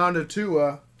finally found a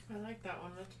Tua. I like that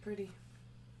one. That's pretty.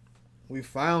 We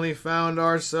finally found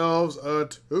ourselves a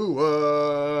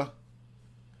Tua.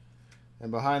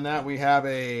 And behind that we have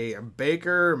a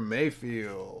Baker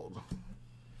Mayfield.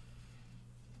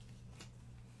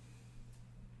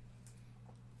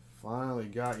 Finally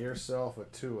got yourself a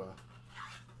Tua.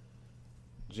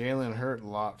 Jalen Hurt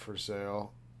lot for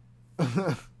sale.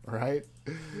 Right?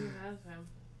 Who has him?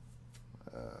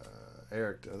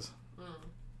 Eric does.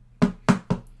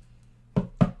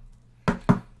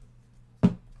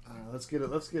 Let's get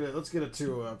a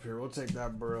Tua up here. We'll take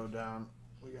that Burrow down.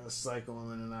 We gotta cycle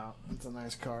him in and out. It's a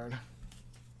nice card.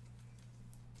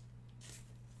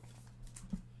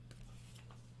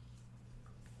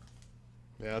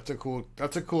 Yeah, that's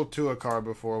a cool Tua card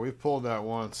before. We've pulled that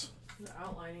once. The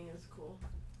outlining is cool.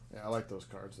 Yeah, I like those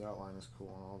cards. The outline is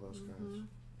cool on all those cards.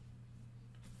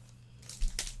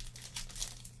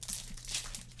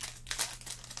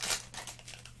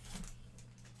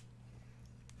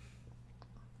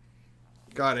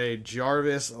 Got a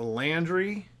Jarvis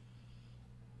Landry.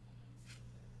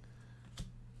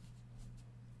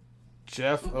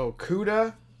 Jeff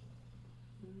Okudah.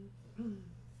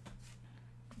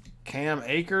 Cam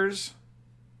Akers.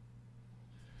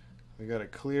 We got a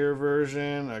clear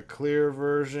version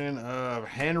of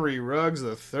Henry Ruggs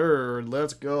III.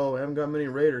 Let's go. We haven't got many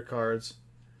Raider cards.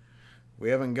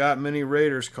 We haven't got many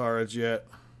Raiders cards yet.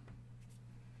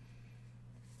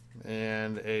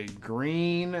 And a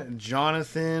green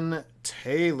Jonathan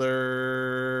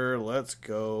Taylor. Let's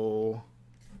go.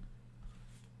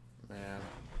 Man.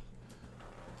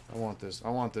 I want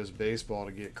this baseball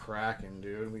to get cracking,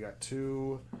 dude. We got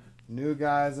 2 new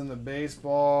guys in the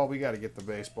baseball. We got to get the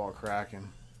baseball cracking.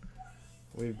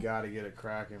 We've got to get it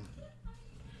cracking.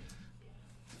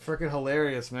 Freaking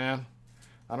hilarious, man.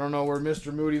 I don't know where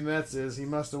Mr. Moody Mets is. He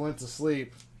must have went to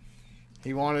sleep.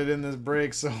 He wanted in this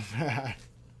break so bad.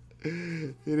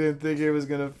 He didn't think it was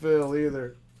going to fill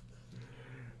either.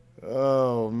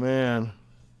 Oh, man.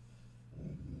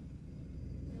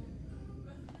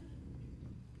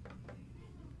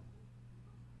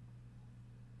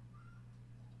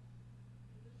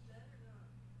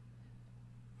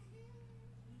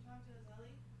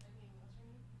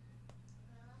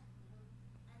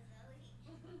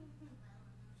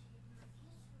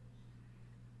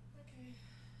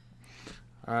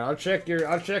 All right, I'll check your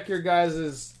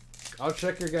guys's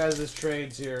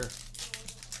trades here.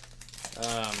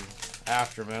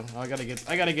 After, man, I gotta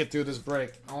get through this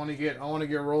break. I want to get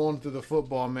rolling through the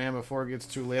football, man, before it gets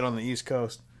too late on the East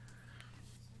Coast.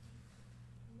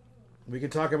 We can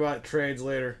talk about trades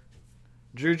later.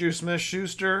 Juju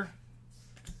Smith-Schuster,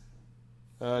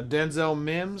 Denzel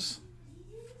Mims,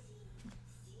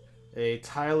 a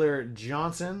Tyler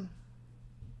Johnson,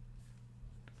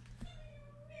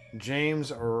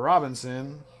 James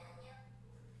Robinson,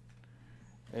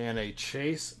 and a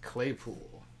Chase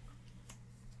Claypool.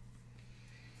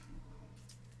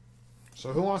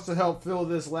 So who wants to help fill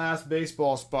this last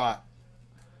baseball spot?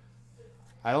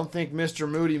 I don't think Mr.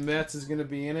 Moody Mets is going to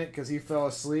be in it because he fell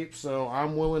asleep, so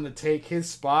I'm willing to take his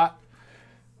spot.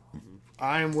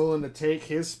 I am willing to take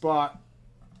his spot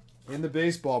in the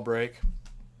baseball break.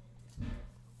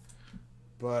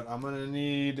 But I'm going to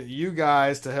need you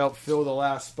guys to help fill the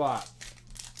last spot.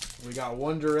 We got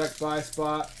one direct buy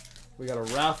spot. We got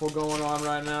a raffle going on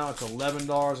right now. It's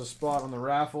 $11 a spot on the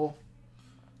raffle.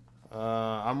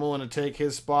 I'm willing to take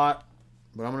his spot,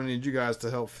 but I'm going to need you guys to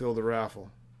help fill the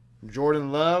raffle.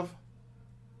 Jordan Love.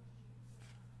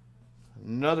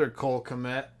 Another Cole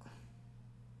Kmet.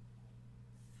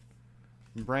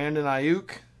 Brandon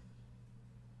Ayuk.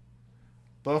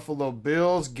 Buffalo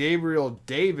Bills, Gabriel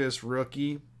Davis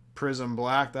rookie, Prism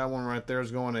Black. That one right there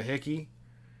is going to Hickey.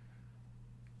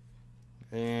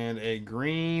 And a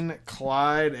green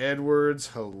Clyde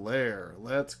Edwards-Helaire.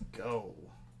 Let's go.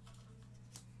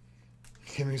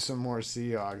 Give me some more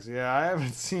Seahawks. Yeah, I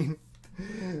haven't seen...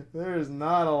 There's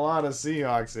not a lot of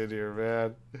Seahawks in here,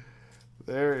 man.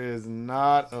 There is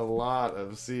not a lot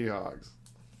of Seahawks.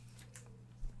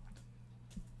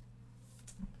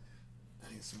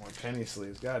 Some more penny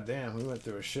sleeves. God damn, we went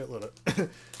through a shitload of...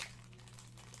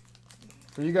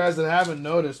 For you guys that haven't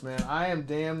noticed, man, I am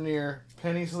damn near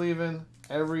penny sleeving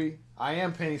every... I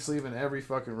am penny sleeving every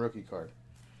fucking rookie card.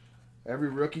 Every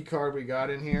rookie card we got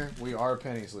in here, we are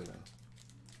penny sleeving.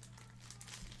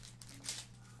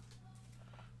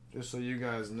 Just so you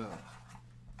guys know.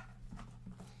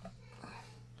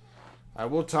 I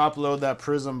will top load that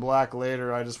Prism Black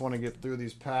later. I just want to get through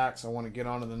these packs. I want to get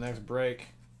on to the next break.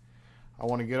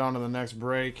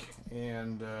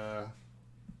 And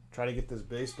try to get this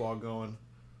baseball going.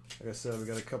 Like I said, we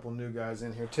got a couple new guys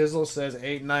in here. Tizzle says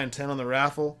 8, 9, 10 on the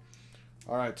raffle.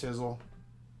 All right, Tizzle.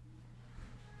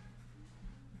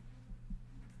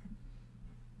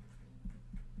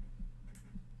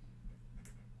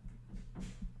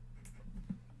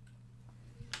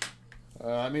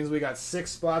 That means we got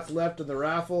 6 spots left in the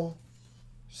raffle.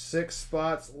 6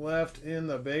 spots left in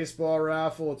the baseball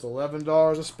raffle. It's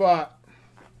 $11 a spot.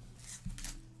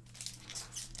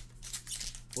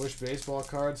 Wish baseball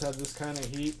cards had this kind of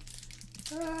heat.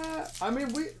 I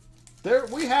mean,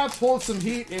 we have pulled some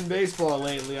heat in baseball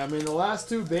lately. I mean, the last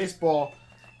 2 baseball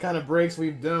kind of breaks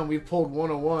we've done, we've pulled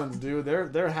 101s, dude.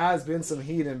 There has been some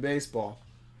heat in baseball.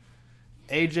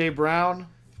 A.J. Brown,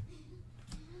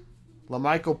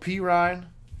 LaMichael Pirine,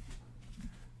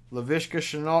 Laviska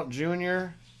Shenault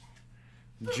Jr.,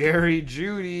 Jerry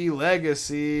Jeudy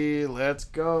Legacy. Let's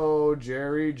go,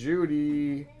 Jerry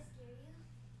Jeudy.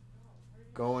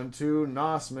 Going to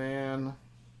Nossman.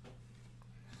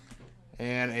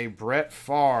 And a Brett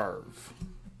Favre.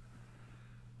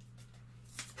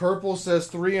 Purple says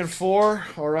 3 and 4.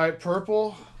 All right,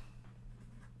 Purple.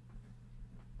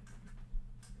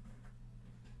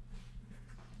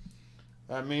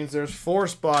 That means there's 4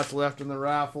 spots left in the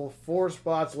raffle. 4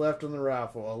 spots left in the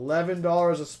raffle.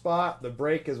 $11 a spot. The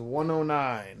break is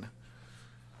 $109.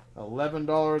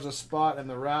 $11 a spot in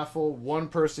the raffle. 1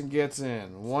 person gets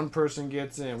in. 1 person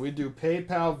gets in. We do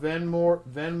PayPal,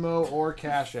 Venmo, or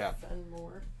Cash App.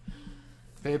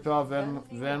 PayPal,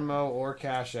 Venmo, or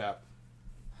Cash App.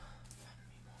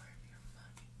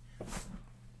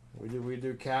 We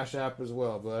do Cash App as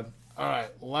well, bud. All right,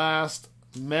 last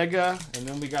mega, and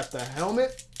then we got the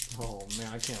helmet. Oh man,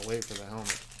 I can't wait for the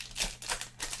helmet.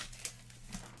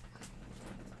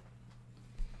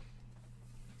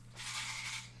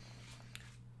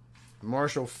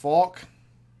 Marshall Falk.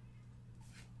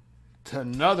 To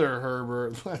another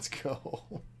Herbert. Let's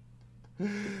go.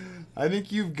 I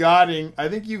think you've got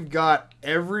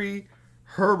every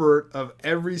Herbert of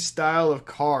every style of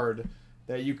card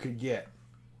that you could get.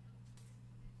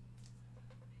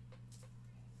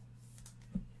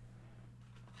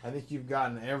 I think you've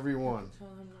gotten every one. Tell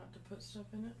them not to put stuff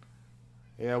in it.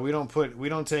 Yeah, we don't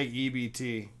take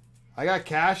EBT. I got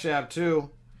Cash App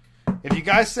too. If you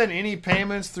guys send any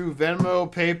payments through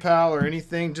Venmo, PayPal, or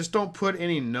anything, just don't put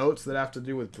any notes that have to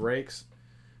do with breaks.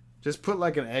 Just put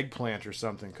like an eggplant or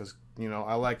something, because, you know,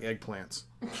 I like eggplants.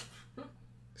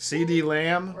 CD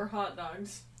Lamb. Or hot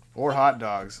dogs. Or hot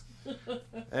dogs.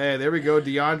 Hey, there we go.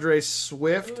 DeAndre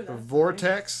Swift, Ooh,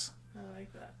 Vortex. Nice. I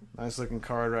like that. Nice looking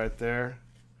card right there.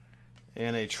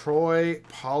 And a Troy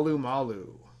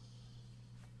Polamalu.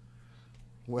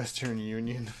 Western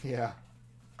Union. Yeah.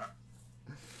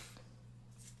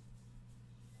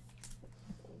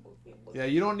 Yeah,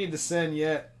 you don't need to send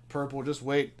yet, Purple. Just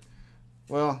wait.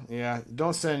 Well, yeah,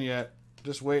 don't send yet.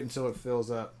 Just wait until it fills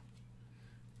up.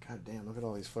 God damn, look at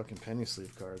all these fucking penny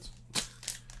sleeve cards.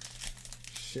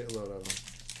 Shitload of them.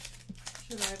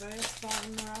 Should I buy a spot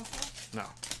in the raffle? No.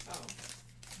 Oh.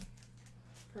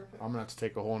 Perfect. I'm going to have to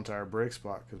take a whole entire break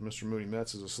spot because Mr. Moody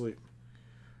Metz is asleep.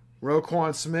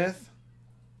 Roquan Smith.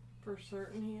 For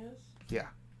certain he is? Yeah.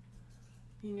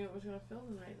 He knew it was going to fill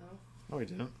tonight, though. No, he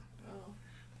didn't. Oh.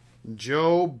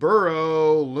 Joe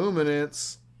Burrow,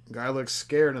 Luminance. Guy looks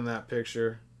scared in that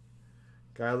picture.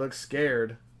 Guy looks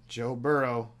scared. Joe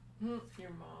Burrow. Your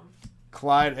mom.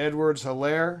 Clyde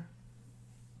Edwards-Helaire.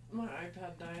 My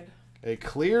iPad died. A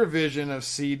clear vision of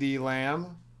CD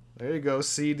Lamb. There you go.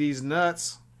 CD's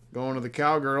nuts. Going to the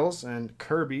Cowgirls. And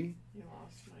Kirby. You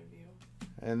lost my view.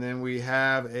 And then we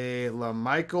have a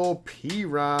LaMichael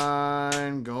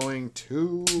Pirine going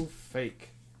to Fake.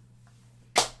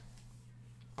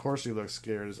 Of course he looks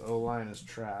scared. His O-line is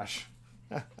trash.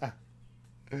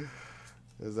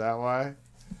 Is that why?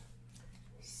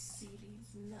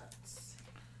 CD's nuts.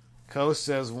 Coast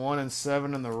says 1 and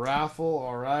 7 in the raffle.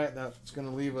 All right, that's going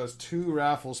to leave us 2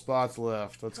 raffle spots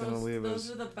left. That's going to leave us.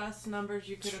 Those are the best numbers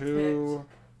you could have 2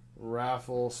 picked.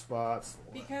 raffle spots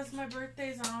left. Because my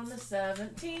birthday's on the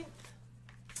 17th.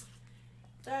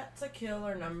 That's a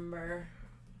killer number.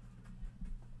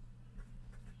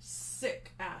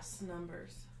 Sick ass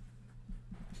numbers.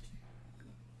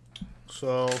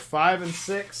 So 5 and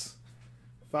 6.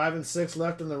 5 and 6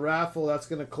 left in the raffle. That's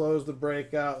going to close the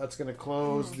breakout. That's going to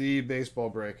close the baseball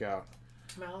breakout.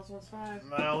 Malice wants 5.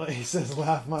 Malice, he says,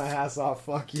 laugh my ass off.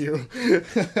 Fuck you.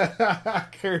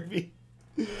 Kirby.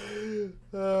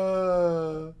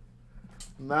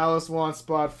 Malice wants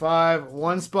spot 5.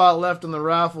 1 spot left in the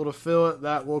raffle to fill it.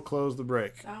 That will close the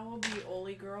break. That will be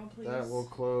Oli Girl, please. That will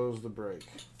close the break.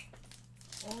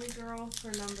 Oli Girl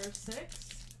for number 6.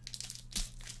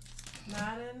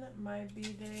 Madden, my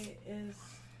B-day is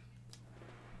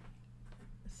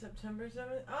September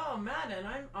 7th. Oh, Madden,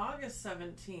 I'm August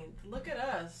 17th. Look at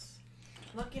us.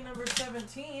 Lucky number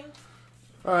 17.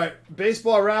 All right,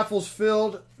 baseball raffle's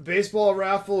filled. Baseball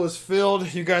raffle is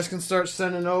filled. You guys can start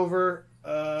sending over.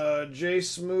 Jay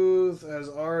Smooth has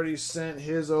already sent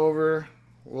his over.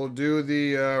 We'll do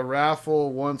the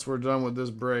raffle once we're done with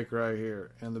this break right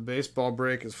here. And the baseball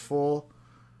break is full.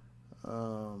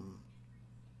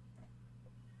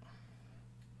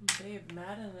 Dave,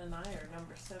 Madden and I are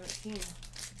number 17.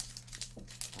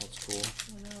 That's cool.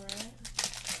 You know, right?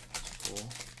 That's cool.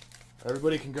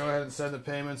 Everybody can go ahead and send the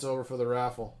payments over for the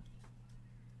raffle.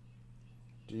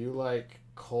 Do you like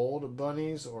cold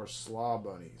bunnies or slaw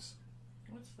bunnies?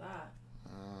 What's that?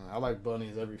 I like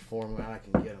bunnies every form I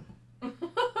can get them.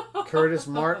 Curtis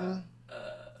Martin.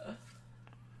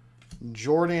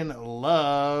 Jordan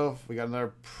Love. We got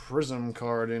another Prism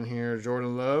card in here.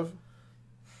 Jordan Love.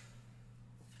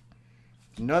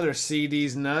 Another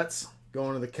CD's nuts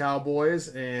going to the Cowboys.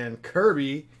 And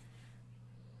Kirby.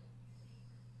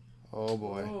 Oh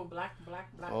boy. Oh, black.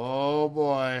 Oh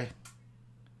boy.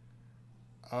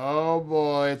 Oh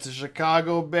boy. It's a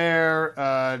Chicago Bear.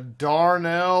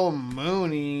 Darnell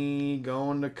Mooney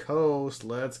going to Coast.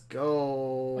 Let's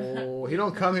go. He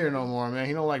don't come here no more, man.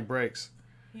 He don't like breaks.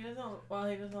 He doesn't,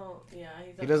 yeah.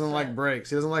 He doesn't like breaks.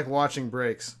 He doesn't like watching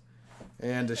breaks.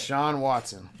 And Deshaun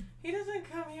Watson. He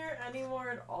doesn't come here anymore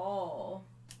at all.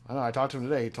 I know, I talked to him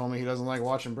today. He told me he doesn't like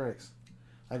watching breaks.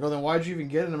 I go, then why'd you even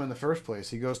get him in the first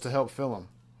place? He goes to help fill him.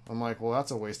 I'm like, well,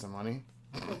 that's a waste of money.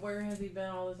 But where has he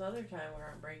been all this other time we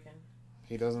aren't breaking?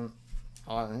 He doesn't.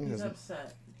 He's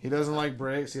upset. He doesn't like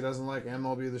breaks. He doesn't like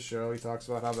MLB The Show. He talks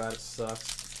about how bad it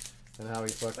sucks and how he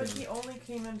fucking. But he only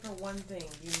came in for one thing.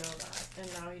 You know that, and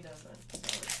now he doesn't. So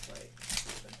it's like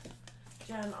stupid.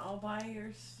 Jen, I'll buy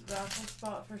your raffle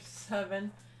spot for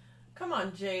 7. Come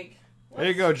on, Jake. There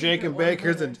you go, Jake and Bake.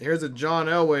 Here's a John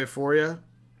Elway for you.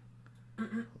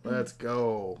 Let's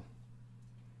go.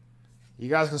 You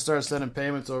guys can start sending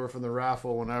payments over from the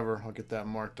raffle whenever. I'll get that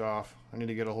marked off. I need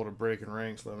to get a hold of Breaking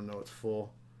Ranks, let them know it's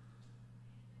full.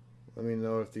 Let me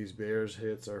know if these Bears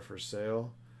hits are for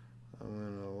sale. I'm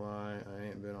gonna lie, I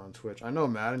ain't been on Twitch. I know,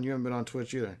 Madden, you haven't been on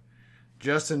Twitch either.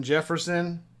 Justin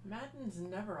Jefferson. Madden's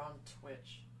never on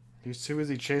Twitch. He's too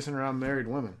busy chasing around married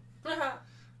women.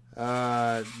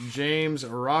 James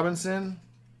Robinson.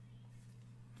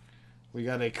 We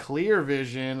got a clear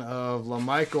vision of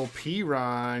LaMichael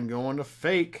Pirine going to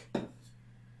fake.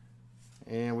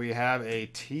 And we have a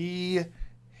T.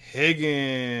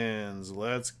 Higgins.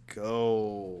 Let's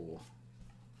go.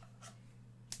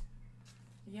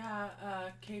 Yeah,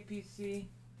 KPC.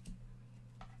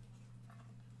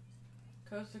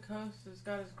 Coast to Coast has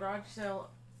got his garage sale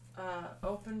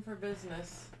open for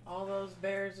business. All those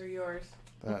Bears are yours.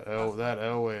 That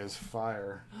Elway is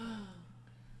fire.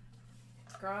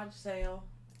 Garage sale.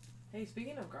 Hey,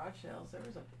 speaking of garage sales, there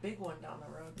was a big one down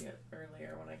the road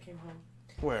earlier when I came home.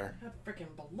 Where? Had freaking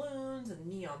balloons and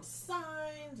neon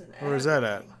signs and Where is that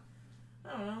at?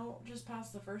 I don't know, just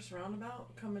past the first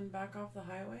roundabout, coming back off the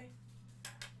highway.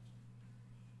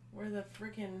 Where the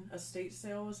freaking estate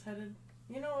sale was headed.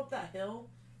 You know, up that hill?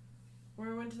 Where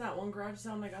we went to that one garage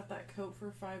sale and I got that coat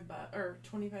for $5 or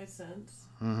 25 cents.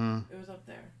 Mm-hmm. It was up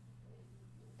there.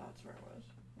 That's where it was.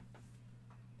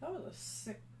 That was a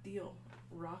sick deal.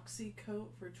 Roxy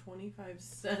coat for 25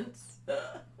 cents. Oh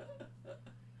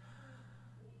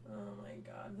my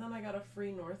god. Then I got a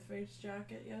free North Face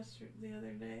jacket the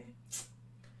other day.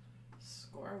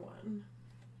 Score one.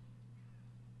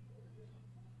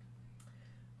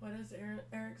 What does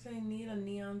Eric say? Need a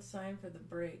neon sign for the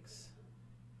brakes.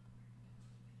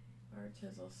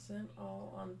 Artizzle sent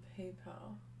all on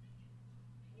PayPal.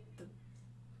 The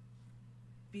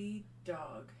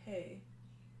B-Dog. Hey.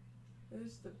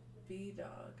 Who's the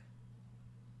B-Dog?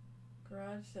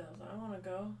 Garage sales. I want to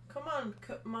go. Come on,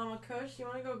 Mama Kush. You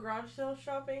want to go garage sale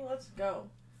shopping? Let's go.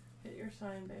 Hit your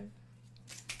sign, babe.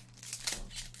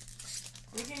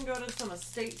 We can go to some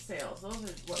estate sales. Those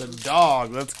are what The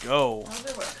dog. Let's go. Those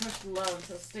are what Kush loves,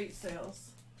 estate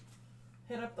sales.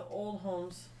 Hit up the old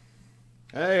homes.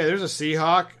 Hey, there's a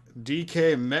Seahawk.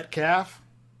 DK Metcalf.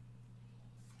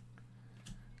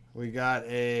 We got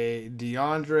a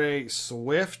DeAndre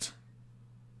Swift.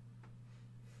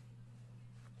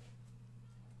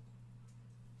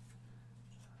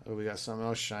 Oh, we got something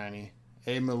else shiny.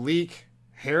 A Malik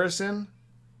Harrison.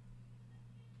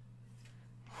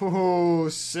 Oh,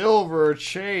 silver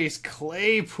Chase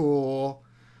Claypool.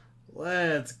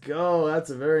 Let's go. That's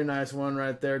a very nice one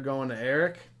right there going to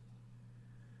Eric.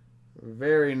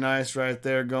 Very nice right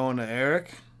there going to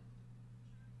Eric.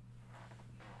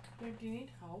 Babe, do you need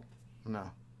help?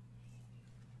 No.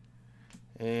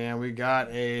 And we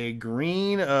got a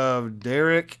green of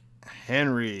Derrick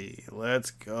Henry. Let's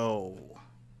go.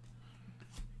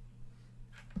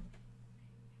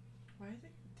 Why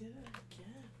did it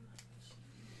again?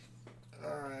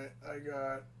 Alright, I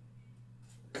got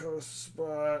Coast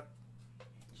Spot.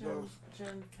 Jen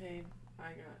paid.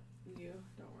 I got you.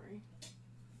 Don't worry.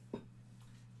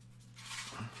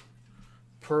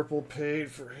 Purple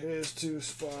paid for his 2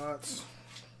 spots.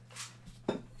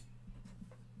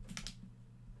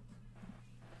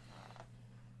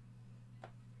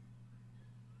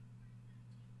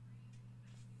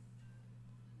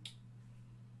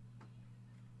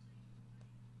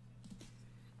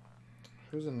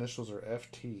 Whose initials are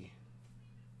FT?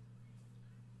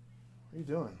 What are you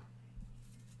doing?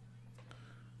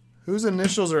 Whose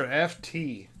initials are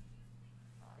FT?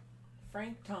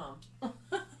 Frank Tom.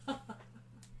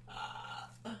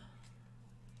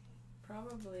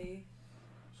 Probably.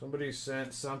 Somebody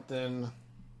sent something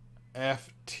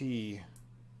FT.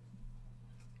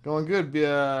 Going good,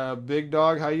 big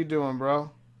dog. How you doing,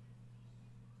 bro?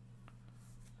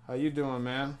 How you doing,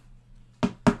 man?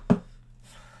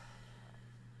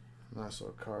 Nice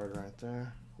little card right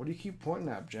there. What do you keep pointing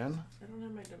at, Jen? I don't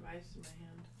have my device in my hand.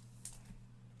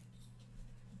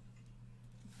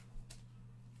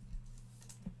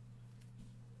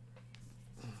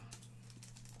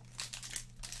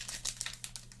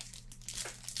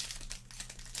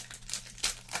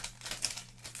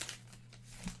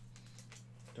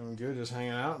 Doing good, just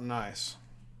hanging out. Nice.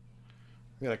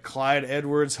 We got a Clyde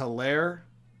Edwards-Helaire.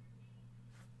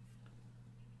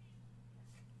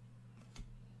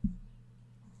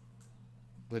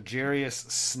 L'Jarius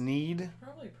Sneed.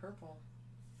 Probably purple.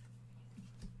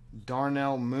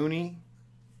 Darnell Mooney.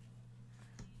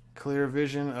 clear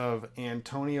vision of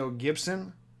Antonio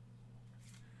Gibson.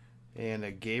 And a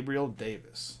Gabriel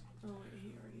Davis. Oh, wait, he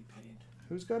already paid.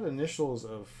 Who's got initials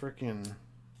of frickin'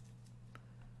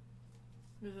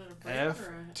 Is it a break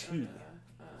FT?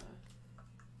 or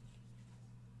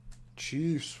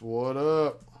Chiefs, what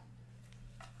up?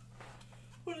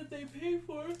 what did they pay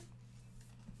for?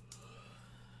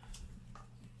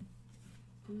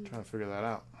 Trying to figure that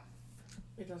out.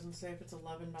 It doesn't say if it's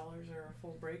 $11 or a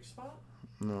full break spot.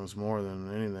 No, it's more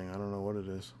than anything. I don't know what it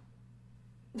is.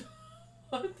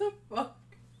 What the fuck?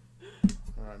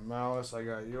 Alright, Malice, I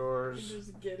got yours. You're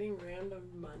just getting random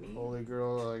money. Holy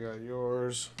Girl, I got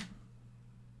yours.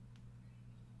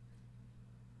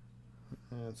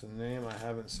 And it's a name I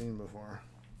haven't seen before.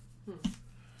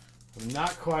 I'm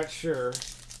not quite sure.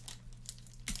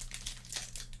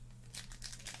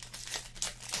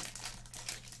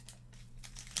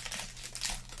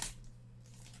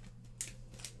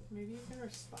 Maybe you can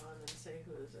respond and say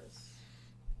who is this.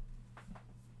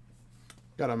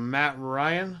 Got a Matt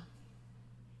Ryan.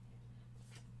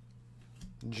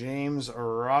 James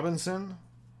Robinson.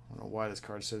 I don't know why this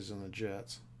card says he's on the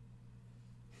Jets.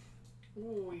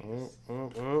 Ooh, yes.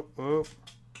 Oh.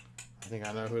 I think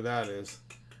I know who that is.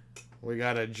 We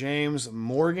got a James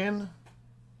Morgan.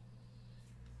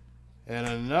 And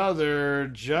another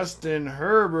Justin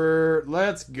Herbert.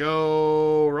 Let's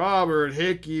go. Robert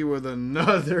Hickey with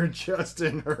another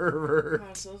Justin Herbert.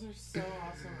 Gosh, those are so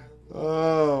awesome.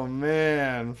 Oh,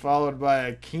 man. Followed by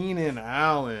a Keenan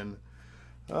Allen.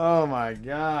 Oh, my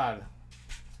God.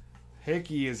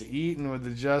 Hickey is eating with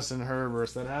the Justin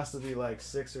Herberts. That has to be like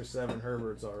 6 or 7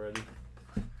 Herberts already.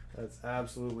 That's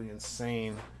absolutely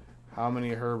insane how many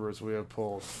Herberts we have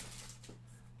pulled.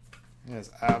 It's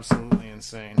absolutely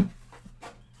insane.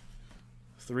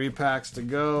 3 packs to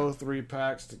go. 3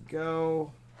 packs to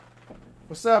go.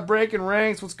 What's up, Breaking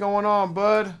Ranks? What's going on,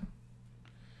 bud?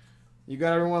 You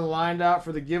got everyone lined out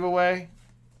for the giveaway?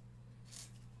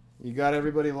 You got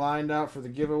everybody lined out for the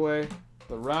giveaway?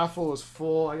 The raffle is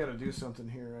full. I got to do something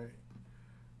here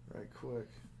right quick.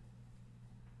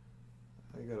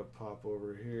 I got to pop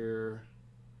over here.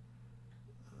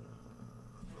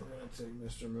 I'm going to take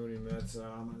Mr. Moody Metz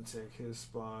out. I'm going to take his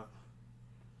spot.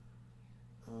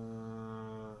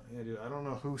 Yeah, dude, I don't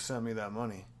know who sent me that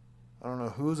money. I don't know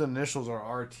whose initials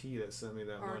are RT that sent me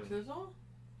that money. Artizzle?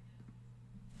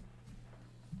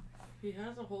 He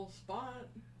has a whole spot.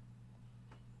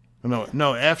 No,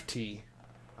 FT.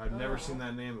 I've never seen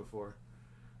that name before.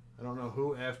 I don't know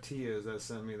who FT is that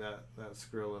sent me that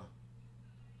Skrilla.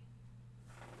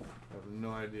 I have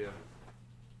no idea.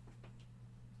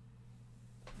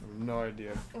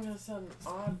 That's an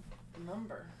odd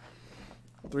number.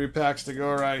 3 packs to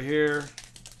go right here.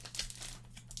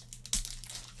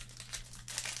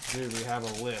 Dude, we have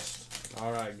a list.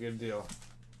 All right, good deal.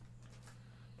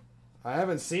 I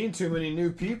haven't seen too many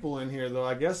new people in here, though.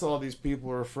 I guess all these people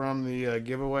are from the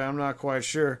giveaway. I'm not quite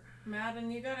sure.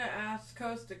 Madden, you gotta ask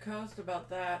Coast to Coast about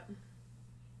that.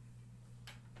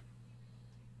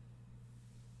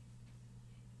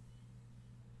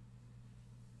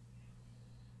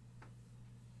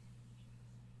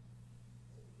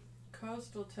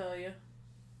 Coast will tell you.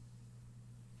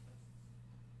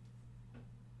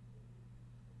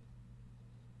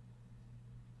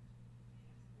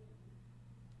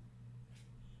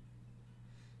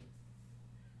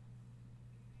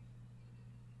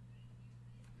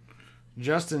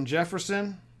 Justin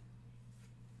Jefferson.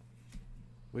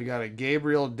 We got a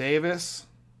Gabriel Davis.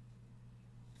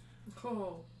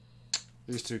 Oh.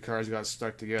 These 2 cards got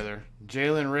stuck together.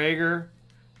 Jalen Reagor.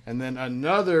 And then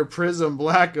another Prism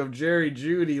Black of Jerry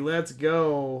Jeudy. Let's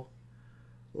go.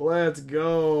 Let's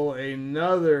go.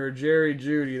 Another Jerry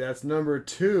Jeudy. That's number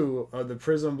 2 of the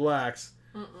Prism Blacks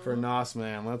for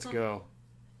Nosman. Let's go.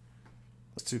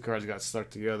 Those 2 cards got stuck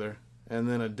together. And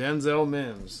then a Denzel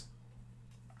Mims.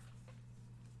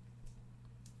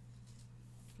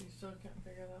 You still can't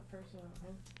figure that person out,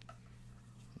 huh?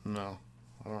 No.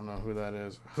 I don't know who that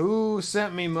is. Who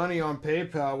sent me money on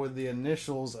PayPal with the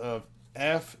initials of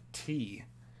FT?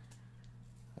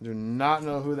 I do not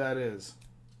know who that is.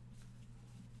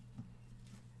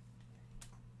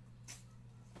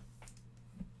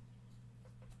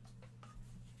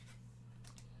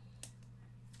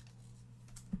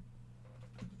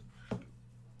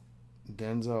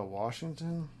 Denzel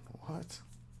Washington? What?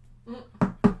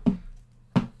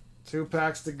 2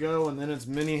 packs to go, and then it's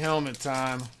mini helmet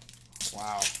time.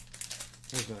 Wow.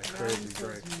 This has been a crazy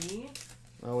break. Me?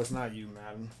 No, it's not you,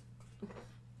 Madden.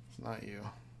 It's not you.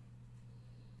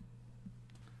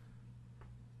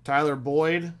 Tyler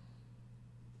Boyd.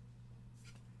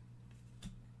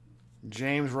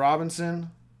 James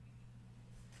Robinson.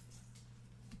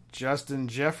 Justin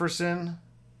Jefferson.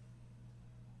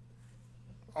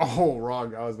 Oh,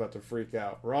 wrong. I was about to freak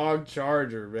out. Wrong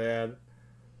Charger, man.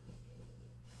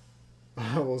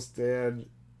 I will stand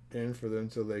in for them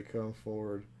till they come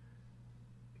forward.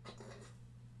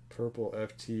 Purple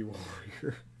FT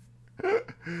Warrior.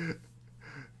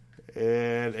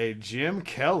 And a Jim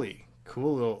Kelly.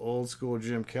 Cool little old school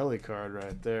Jim Kelly card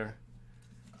right there.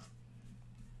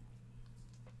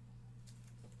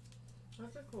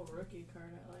 That's a cool rookie card.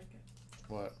 I like it.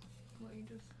 What? What you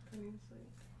just couldn't sleep.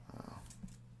 Oh.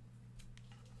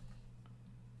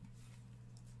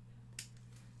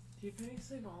 Do you penny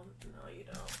sleeve all? No, you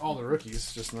don't. All the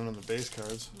rookies, just none of the base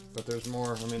cards. But there's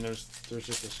more. I mean, there's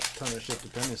just a ton of shit to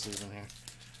penny sleeve in here.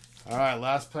 All right,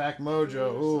 last pack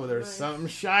mojo. Ooh, there's something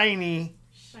shiny.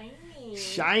 Shiny.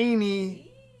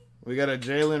 Shiny. We got a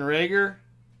Jalen Reagor,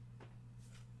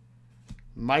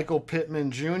 Michael Pittman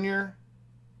Jr.,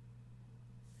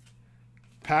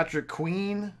 Patrick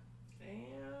Queen,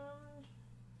 And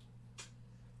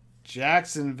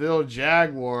Jacksonville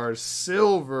Jaguars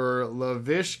silver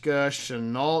Laviska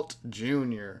Shenault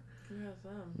Jr. who has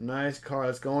them? Nice card.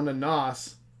 Let's go into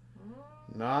Nos.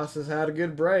 Nos has had a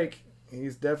good break.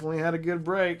 He's definitely had a good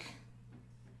break.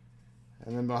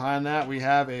 And then behind that, we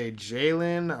have a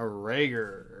Jalen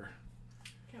Reagor.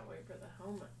 Can't wait for the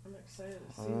helmet. I'm excited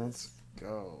to see Let's this.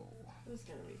 go. This is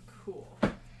gonna be cool.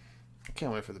 I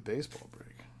can't wait for the baseball break.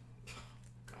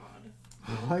 God.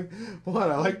 I like what?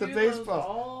 I like the You do those baseball.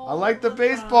 all I like the the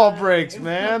baseball time. breaks,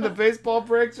 man. The baseball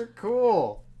breaks are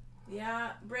cool.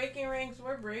 Yeah, breaking ranks.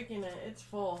 We're breaking it. It's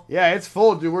full. Yeah, it's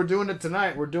full, dude. We're doing it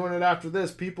tonight. We're doing it after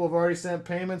this. People have already sent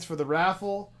payments for the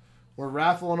raffle. We're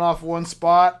raffling off one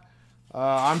spot.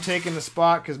 I'm taking the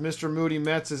spot because Mr. Moody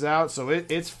Metz is out, so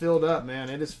it's filled up, man.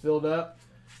 It is filled up.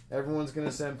 Everyone's going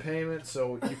to send payments,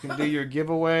 so you can do your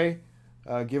giveaway.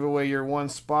 Give away your one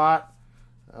spot.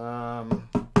 There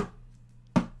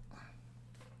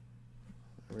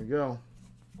we go.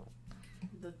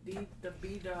 The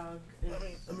B dog.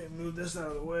 Let me move this out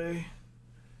of the way.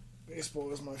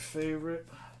 Baseball is my favorite.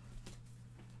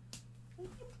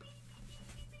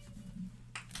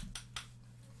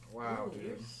 Wow, Ooh,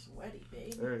 you're dude. sweaty,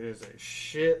 baby. There is a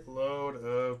shitload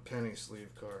of penny sleeve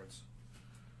cards.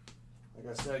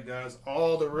 Like I said, guys,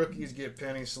 all the rookies get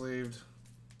penny sleeved.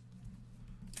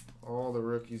 All the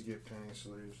rookies get penny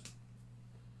sleeves.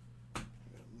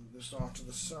 Move this off to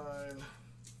the side.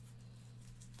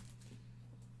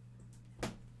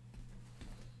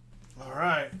 All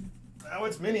right, now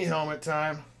it's mini helmet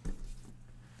time.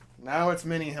 Now it's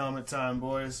mini helmet time,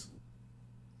 boys.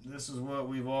 This is what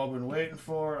we've all been waiting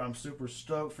for. I'm super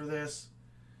stoked for this.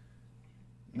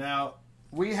 Now,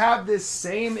 we have this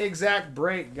same exact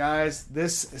break, guys.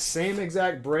 This same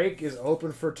exact break is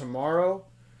open for tomorrow.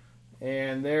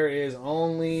 And there is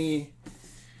only,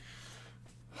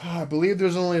 I believe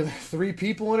there's only 3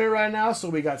 people in it right now. So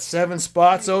we got 7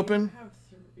 spots open.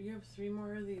 You have 3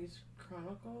 more of these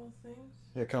Chronicle things?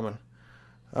 Yeah, coming.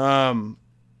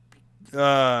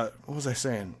 What was I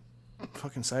saying?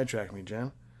 Fucking sidetrack me,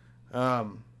 Jen.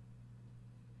 You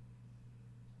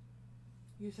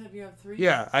said you have 3?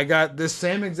 Yeah, I got this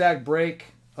same exact break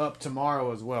up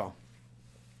tomorrow as well.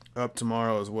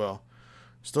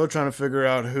 Still trying to figure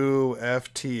out who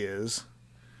FT is.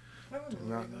 I wouldn't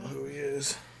Not worry know about who it. he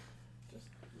is. Just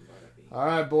let it be. All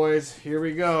right, boys, here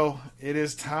we go. It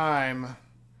is time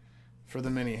for the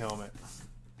mini helmet.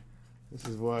 This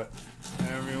is what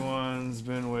everyone's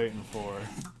been waiting for.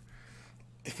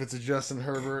 If it's a Justin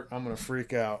Herbert, I'm going to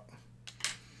freak out.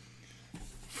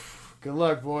 Good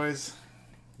luck, boys.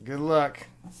 Good luck.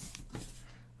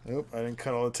 Oop, I didn't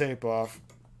cut all the tape off.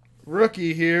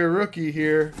 Rookie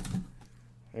here.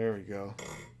 There we go.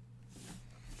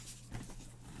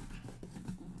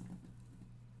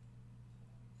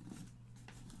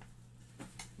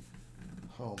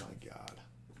 Oh my God.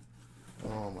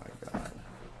 Oh my God.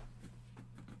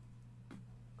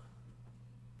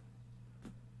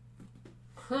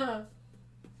 Huh.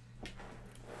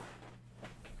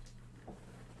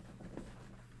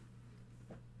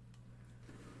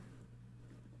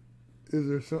 Is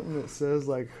there something that says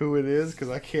like who it is? Because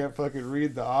I can't fucking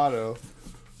read the auto.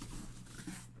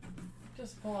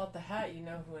 Just pull out the hat, you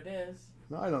know who it is.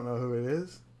 No, I don't know who it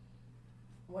is.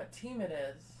 What team it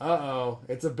is. Uh-oh.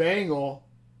 It's a Bengal.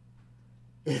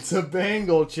 It's a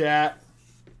Bengal, chat.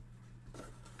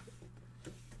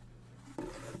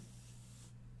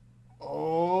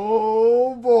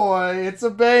 Oh, boy. It's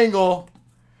a Bengal.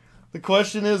 The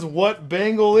question is, what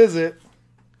Bengal is it?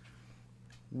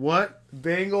 What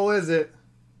Bengal is it?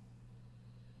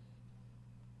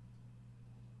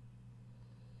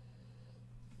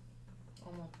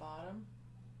 On the bottom.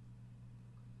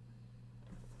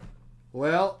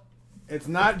 Well, it's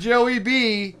not Joey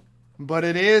B, but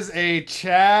it is a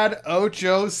Chad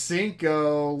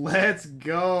Ochocinco. Let's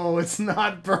go. It's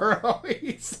not Burrow.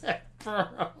 He said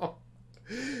Burrow.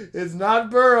 It's not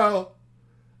Burrow.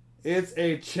 It's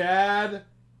a Chad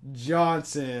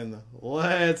Johnson.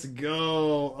 Let's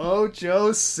go.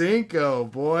 Ochocinco,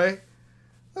 boy.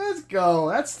 Let's go.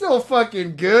 That's still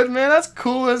fucking good, man. That's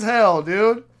cool as hell,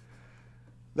 dude.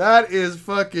 That is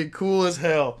fucking cool as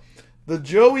hell. The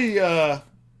Joey, the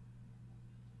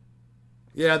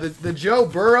Joe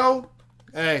Burrow,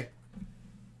 hey,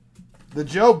 the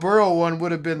Joe Burrow one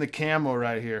would have been the camo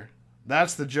right here.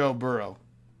 That's the Joe Burrow.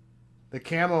 The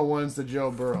camo one's the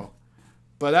Joe Burrow.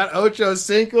 But that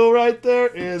Ochocinco right there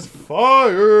is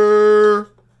fire.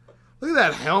 Look at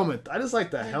that helmet. I just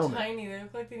like the helmet. Tiny. They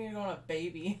look like they need to go on a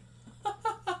baby.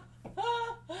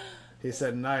 He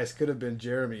said nice. Could have been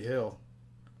Jeremy Hill.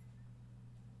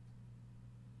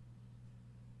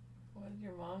 What did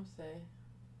your mom say?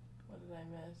 What did I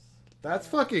miss? That's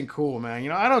fucking cool, man. You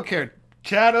know, I don't care.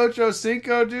 Chad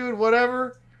Ochocinco, dude,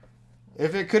 whatever.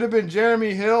 If it could have been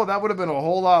Jeremy Hill, that would have been a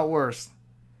whole lot worse.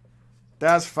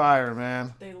 That's fire,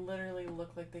 man. They literally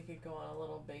look like they could go on a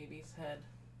little baby's head.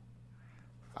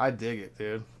 I dig it,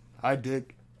 dude. I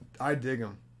dig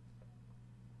them.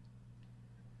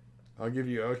 I'll give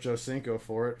you Ochocinco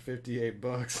for it.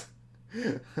 $58.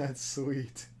 That's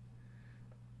sweet.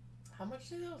 How much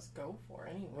do those go for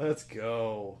anyway? Let's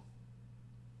go.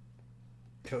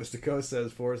 Coast to Coast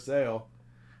says for sale.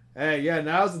 Hey, yeah,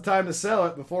 now's the time to sell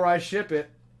it before I ship it.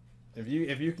 If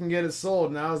you can get it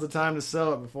sold, now's the time to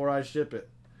sell it before I ship it.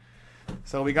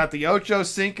 So we got the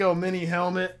Ochocinco mini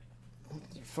helmet.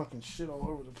 Fucking shit all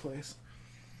over the place.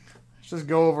 Let's just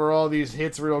go over all these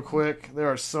hits real quick.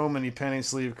 There are so many penny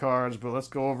sleeve cards, but let's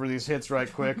go over these hits right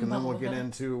quick, and then we'll get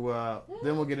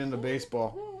into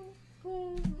baseball.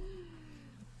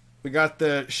 We got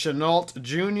the Chenault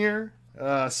Jr.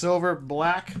 Silver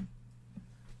black.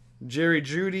 Jerry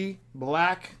Jeudy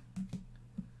black.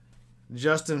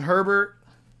 Justin Herbert.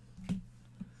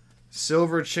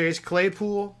 Silver Chase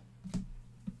Claypool.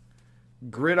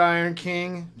 Gridiron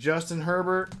King Justin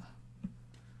Herbert.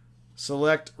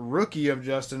 Select rookie of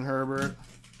Justin Herbert.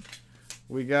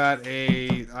 We got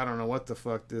I don't know what the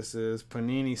fuck this is.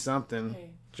 Panini something. Hey,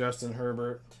 Justin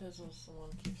Herbert. Tizzle's the one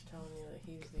keeps telling you that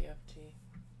he's the FT.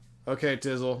 Okay,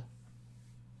 Tizzle.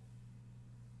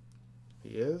 He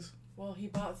is? Well, he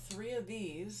bought 3 of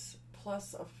these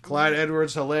plus a Clyde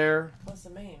Edwards-Helaire. plus a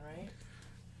main, right?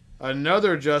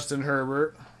 Another Justin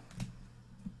Herbert.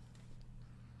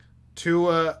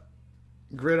 Tua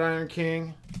Gridiron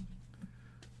King.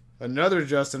 Another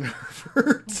Justin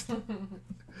Herbert.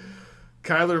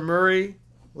 Kyler Murray,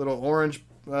 little orange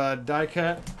die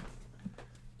cut.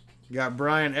 Got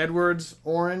Brian Edwards,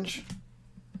 orange.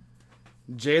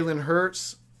 Jalen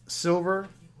Hurts, silver.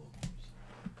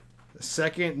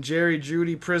 Second, Jerry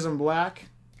Jeudy, Prism Black.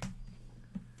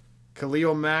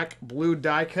 Khalil Mack, blue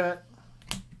die cut.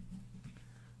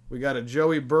 We got a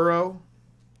Joey Burrow.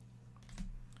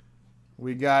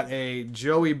 We got a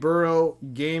Joey Burrow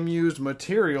game used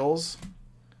materials.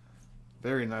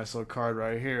 Very nice little card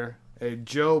right here. A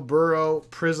Joe Burrow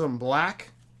Prism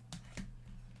Black.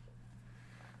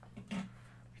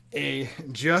 A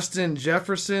Justin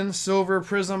Jefferson Silver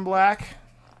Prism Black.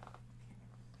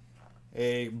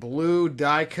 A blue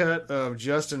die cut of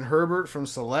Justin Herbert from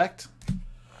Select.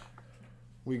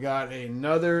 We got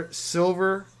another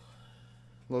silver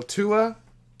Tua.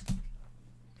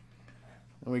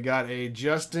 And we got a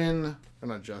Jalen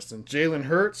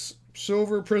Hurts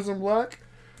Silver Prism Black.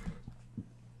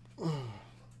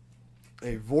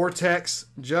 A Vortex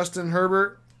Justin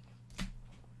Herbert.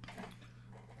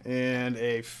 And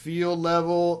a field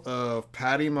level of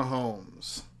Patty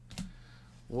Mahomes.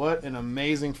 What an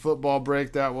amazing football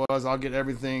break that was. I'll get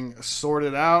everything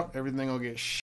sorted out. Everything will get